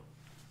unicorn.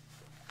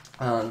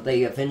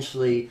 They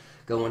eventually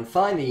go and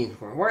find the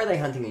unicorn. Why are they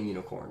hunting a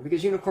unicorn?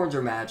 Because unicorns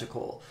are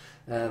magical.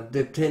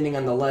 Depending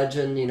on the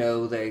legend,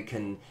 they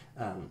can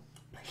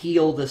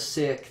heal the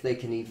sick. They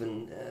can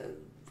even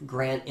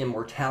grant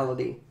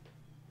immortality.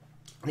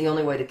 The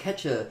only way to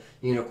catch a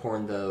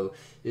unicorn, though,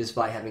 is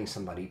by having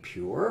somebody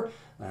pure.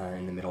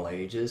 In the Middle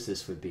Ages,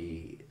 this would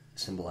be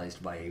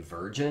symbolized by a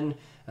virgin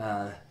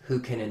who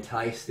can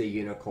entice the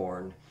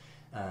unicorn,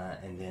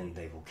 and then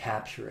they will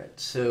capture it.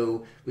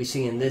 So we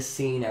see in this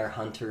scene our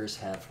hunters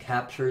have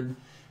captured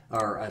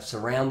or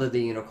surrounded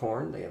the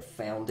unicorn. They have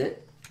found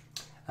it.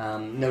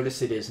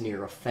 Notice it is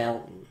near a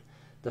fountain.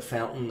 The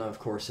fountain, of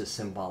course, is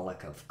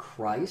symbolic of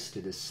Christ.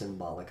 It is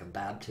symbolic of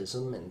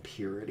baptism and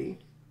purity.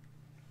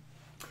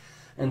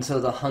 And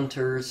so the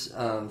hunters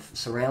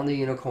surround the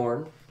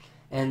unicorn,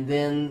 and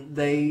then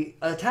they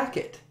attack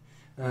it.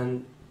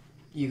 And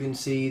you can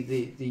see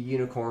the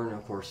unicorn,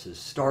 of course, is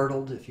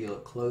startled. If you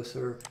look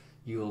closer,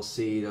 you will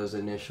see those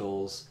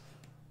initials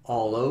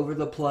all over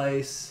the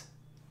place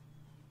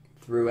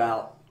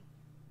throughout.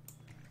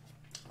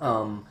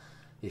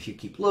 If you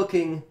keep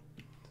looking,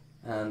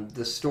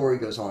 the story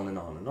goes on and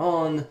on and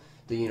on.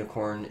 The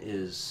unicorn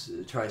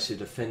tries to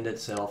defend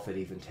itself. It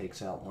even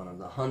takes out one of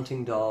the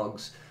hunting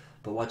dogs.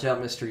 But watch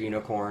out, Mr.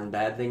 Unicorn.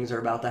 Bad things are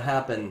about to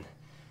happen.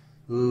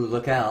 Ooh,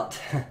 look out.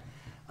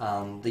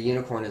 The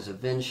unicorn is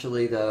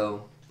eventually,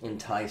 though,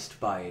 enticed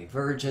by a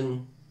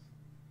virgin,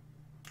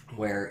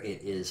 where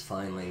it is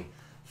finally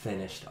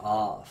finished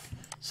off.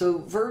 So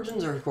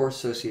virgins are, of course,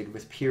 associated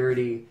with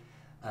purity,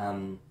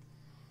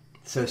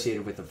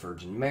 associated with the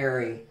Virgin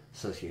Mary,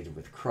 associated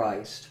with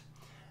Christ.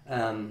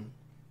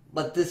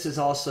 But this is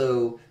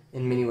also,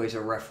 in many ways,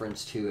 a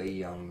reference to a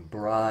young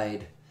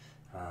bride.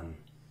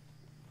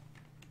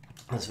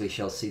 As we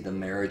shall see, the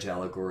marriage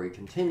allegory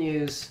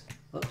continues.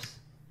 Oops.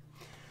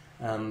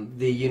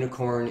 The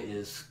unicorn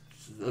is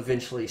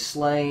eventually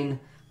slain,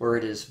 where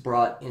it is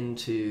brought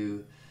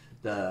into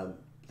the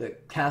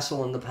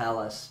castle and the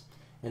palace,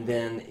 and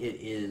then it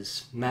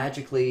is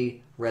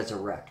magically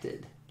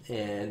resurrected.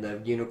 And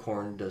the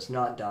unicorn does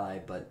not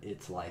die, but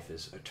its life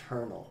is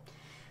eternal.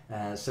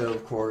 So,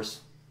 of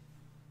course,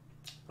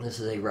 this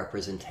is a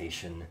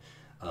representation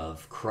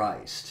of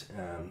Christ,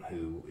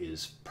 who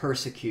is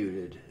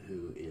persecuted,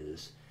 who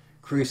is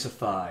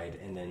crucified,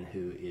 and then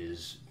who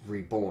is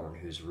reborn,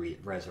 who's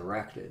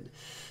resurrected.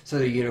 So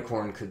the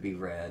unicorn could be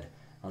read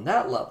on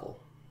that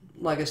level.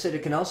 Like I said,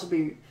 it can also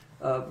be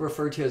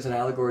referred to as an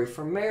allegory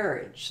for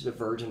marriage. The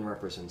virgin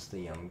represents the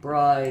young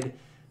bride.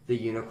 The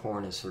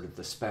unicorn is sort of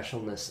the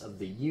specialness of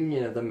the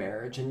union of the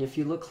marriage. And if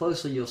you look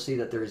closely, you'll see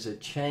that there's a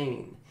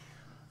chain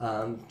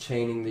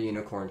chaining the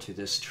unicorn to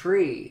this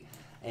tree.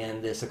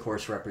 And this, of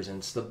course,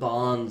 represents the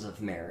bonds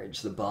of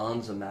marriage, the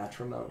bonds of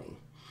matrimony.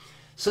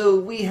 So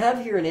we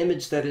have here an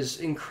image that is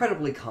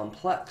incredibly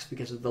complex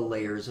because of the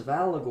layers of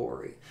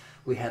allegory.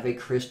 We have a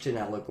Christian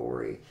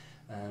allegory.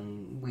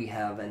 We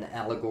have an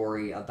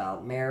allegory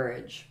about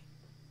marriage.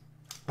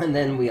 And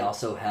then we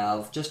also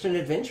have just an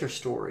adventure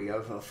story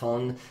of a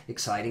fun,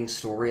 exciting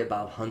story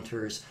about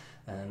hunters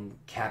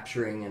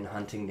capturing and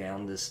hunting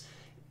down this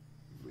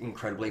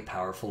incredibly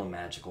powerful and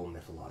magical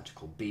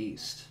mythological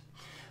beast.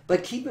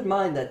 But keep in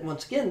mind that,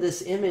 once again,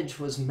 this image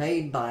was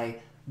made by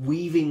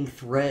weaving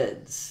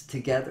threads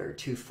together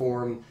to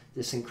form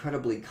this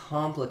incredibly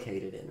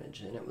complicated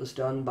image. And it was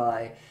done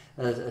by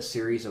a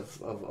series of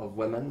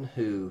women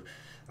who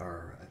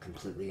are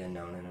completely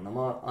unknown and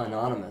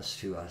anonymous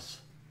to us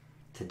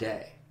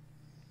today.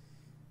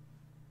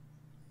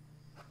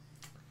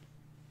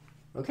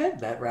 Okay,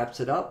 that wraps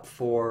it up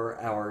for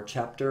our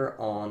chapter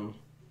on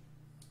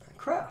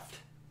craft.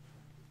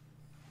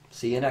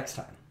 See you next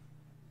time.